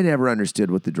 I never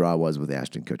understood what the draw was with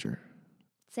Ashton Kutcher.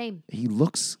 Same. He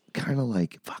looks kind of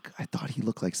like, I thought he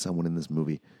looked like someone in this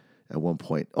movie at one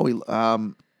point.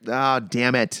 Damn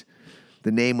it.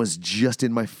 The name was just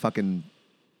in my fucking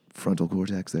frontal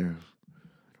cortex there. I don't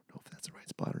know if that's the right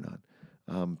spot or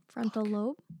not. Frontal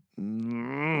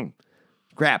lobe?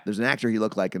 Crap, there's an actor he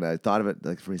looked like, and I thought of it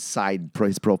like from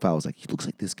his profile. I was like, he looks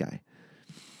like this guy.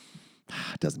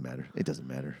 It doesn't matter. It doesn't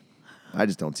matter. I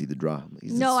just don't see the draw.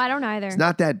 I don't either. It's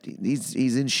not that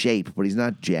he's in shape, but he's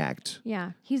not jacked.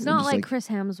 Yeah, he's not like Chris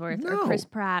Hemsworth or Chris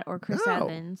Pratt or Chris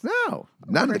Evans. No,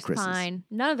 none of the Chris Chris's. Pine.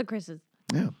 None of the Chris's.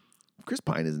 Yeah, Chris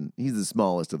Pine isn't. He's the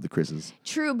smallest of the Chris's.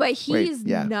 True, but he's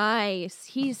nice.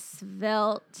 He's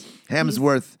svelte.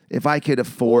 Hemsworth. If I could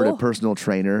afford a personal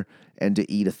trainer and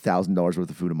to eat $1,000 worth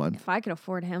of food a month, if I could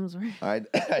afford Hemsworth,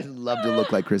 I'd love to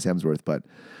look like Chris Hemsworth, but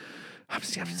I'm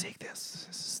just gonna have to take this.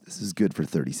 This is good for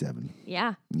 37.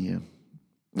 Yeah. Yeah.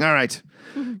 All right.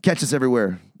 Catch us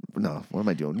everywhere. No, what am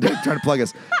I doing? Trying to plug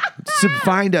us.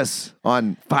 Find us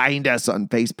on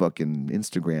Facebook and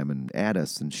Instagram and add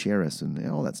us and share us and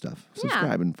all that stuff.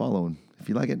 Subscribe and follow. And if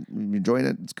you like it, you're enjoying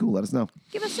it, it's cool. Let us know.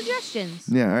 Give us suggestions.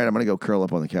 Yeah. All right. I'm going to go curl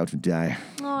up on the couch and die.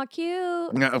 Aw,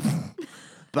 cute.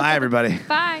 Bye, everybody.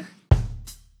 Bye.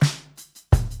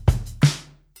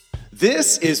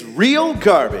 This is Real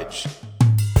Garbage.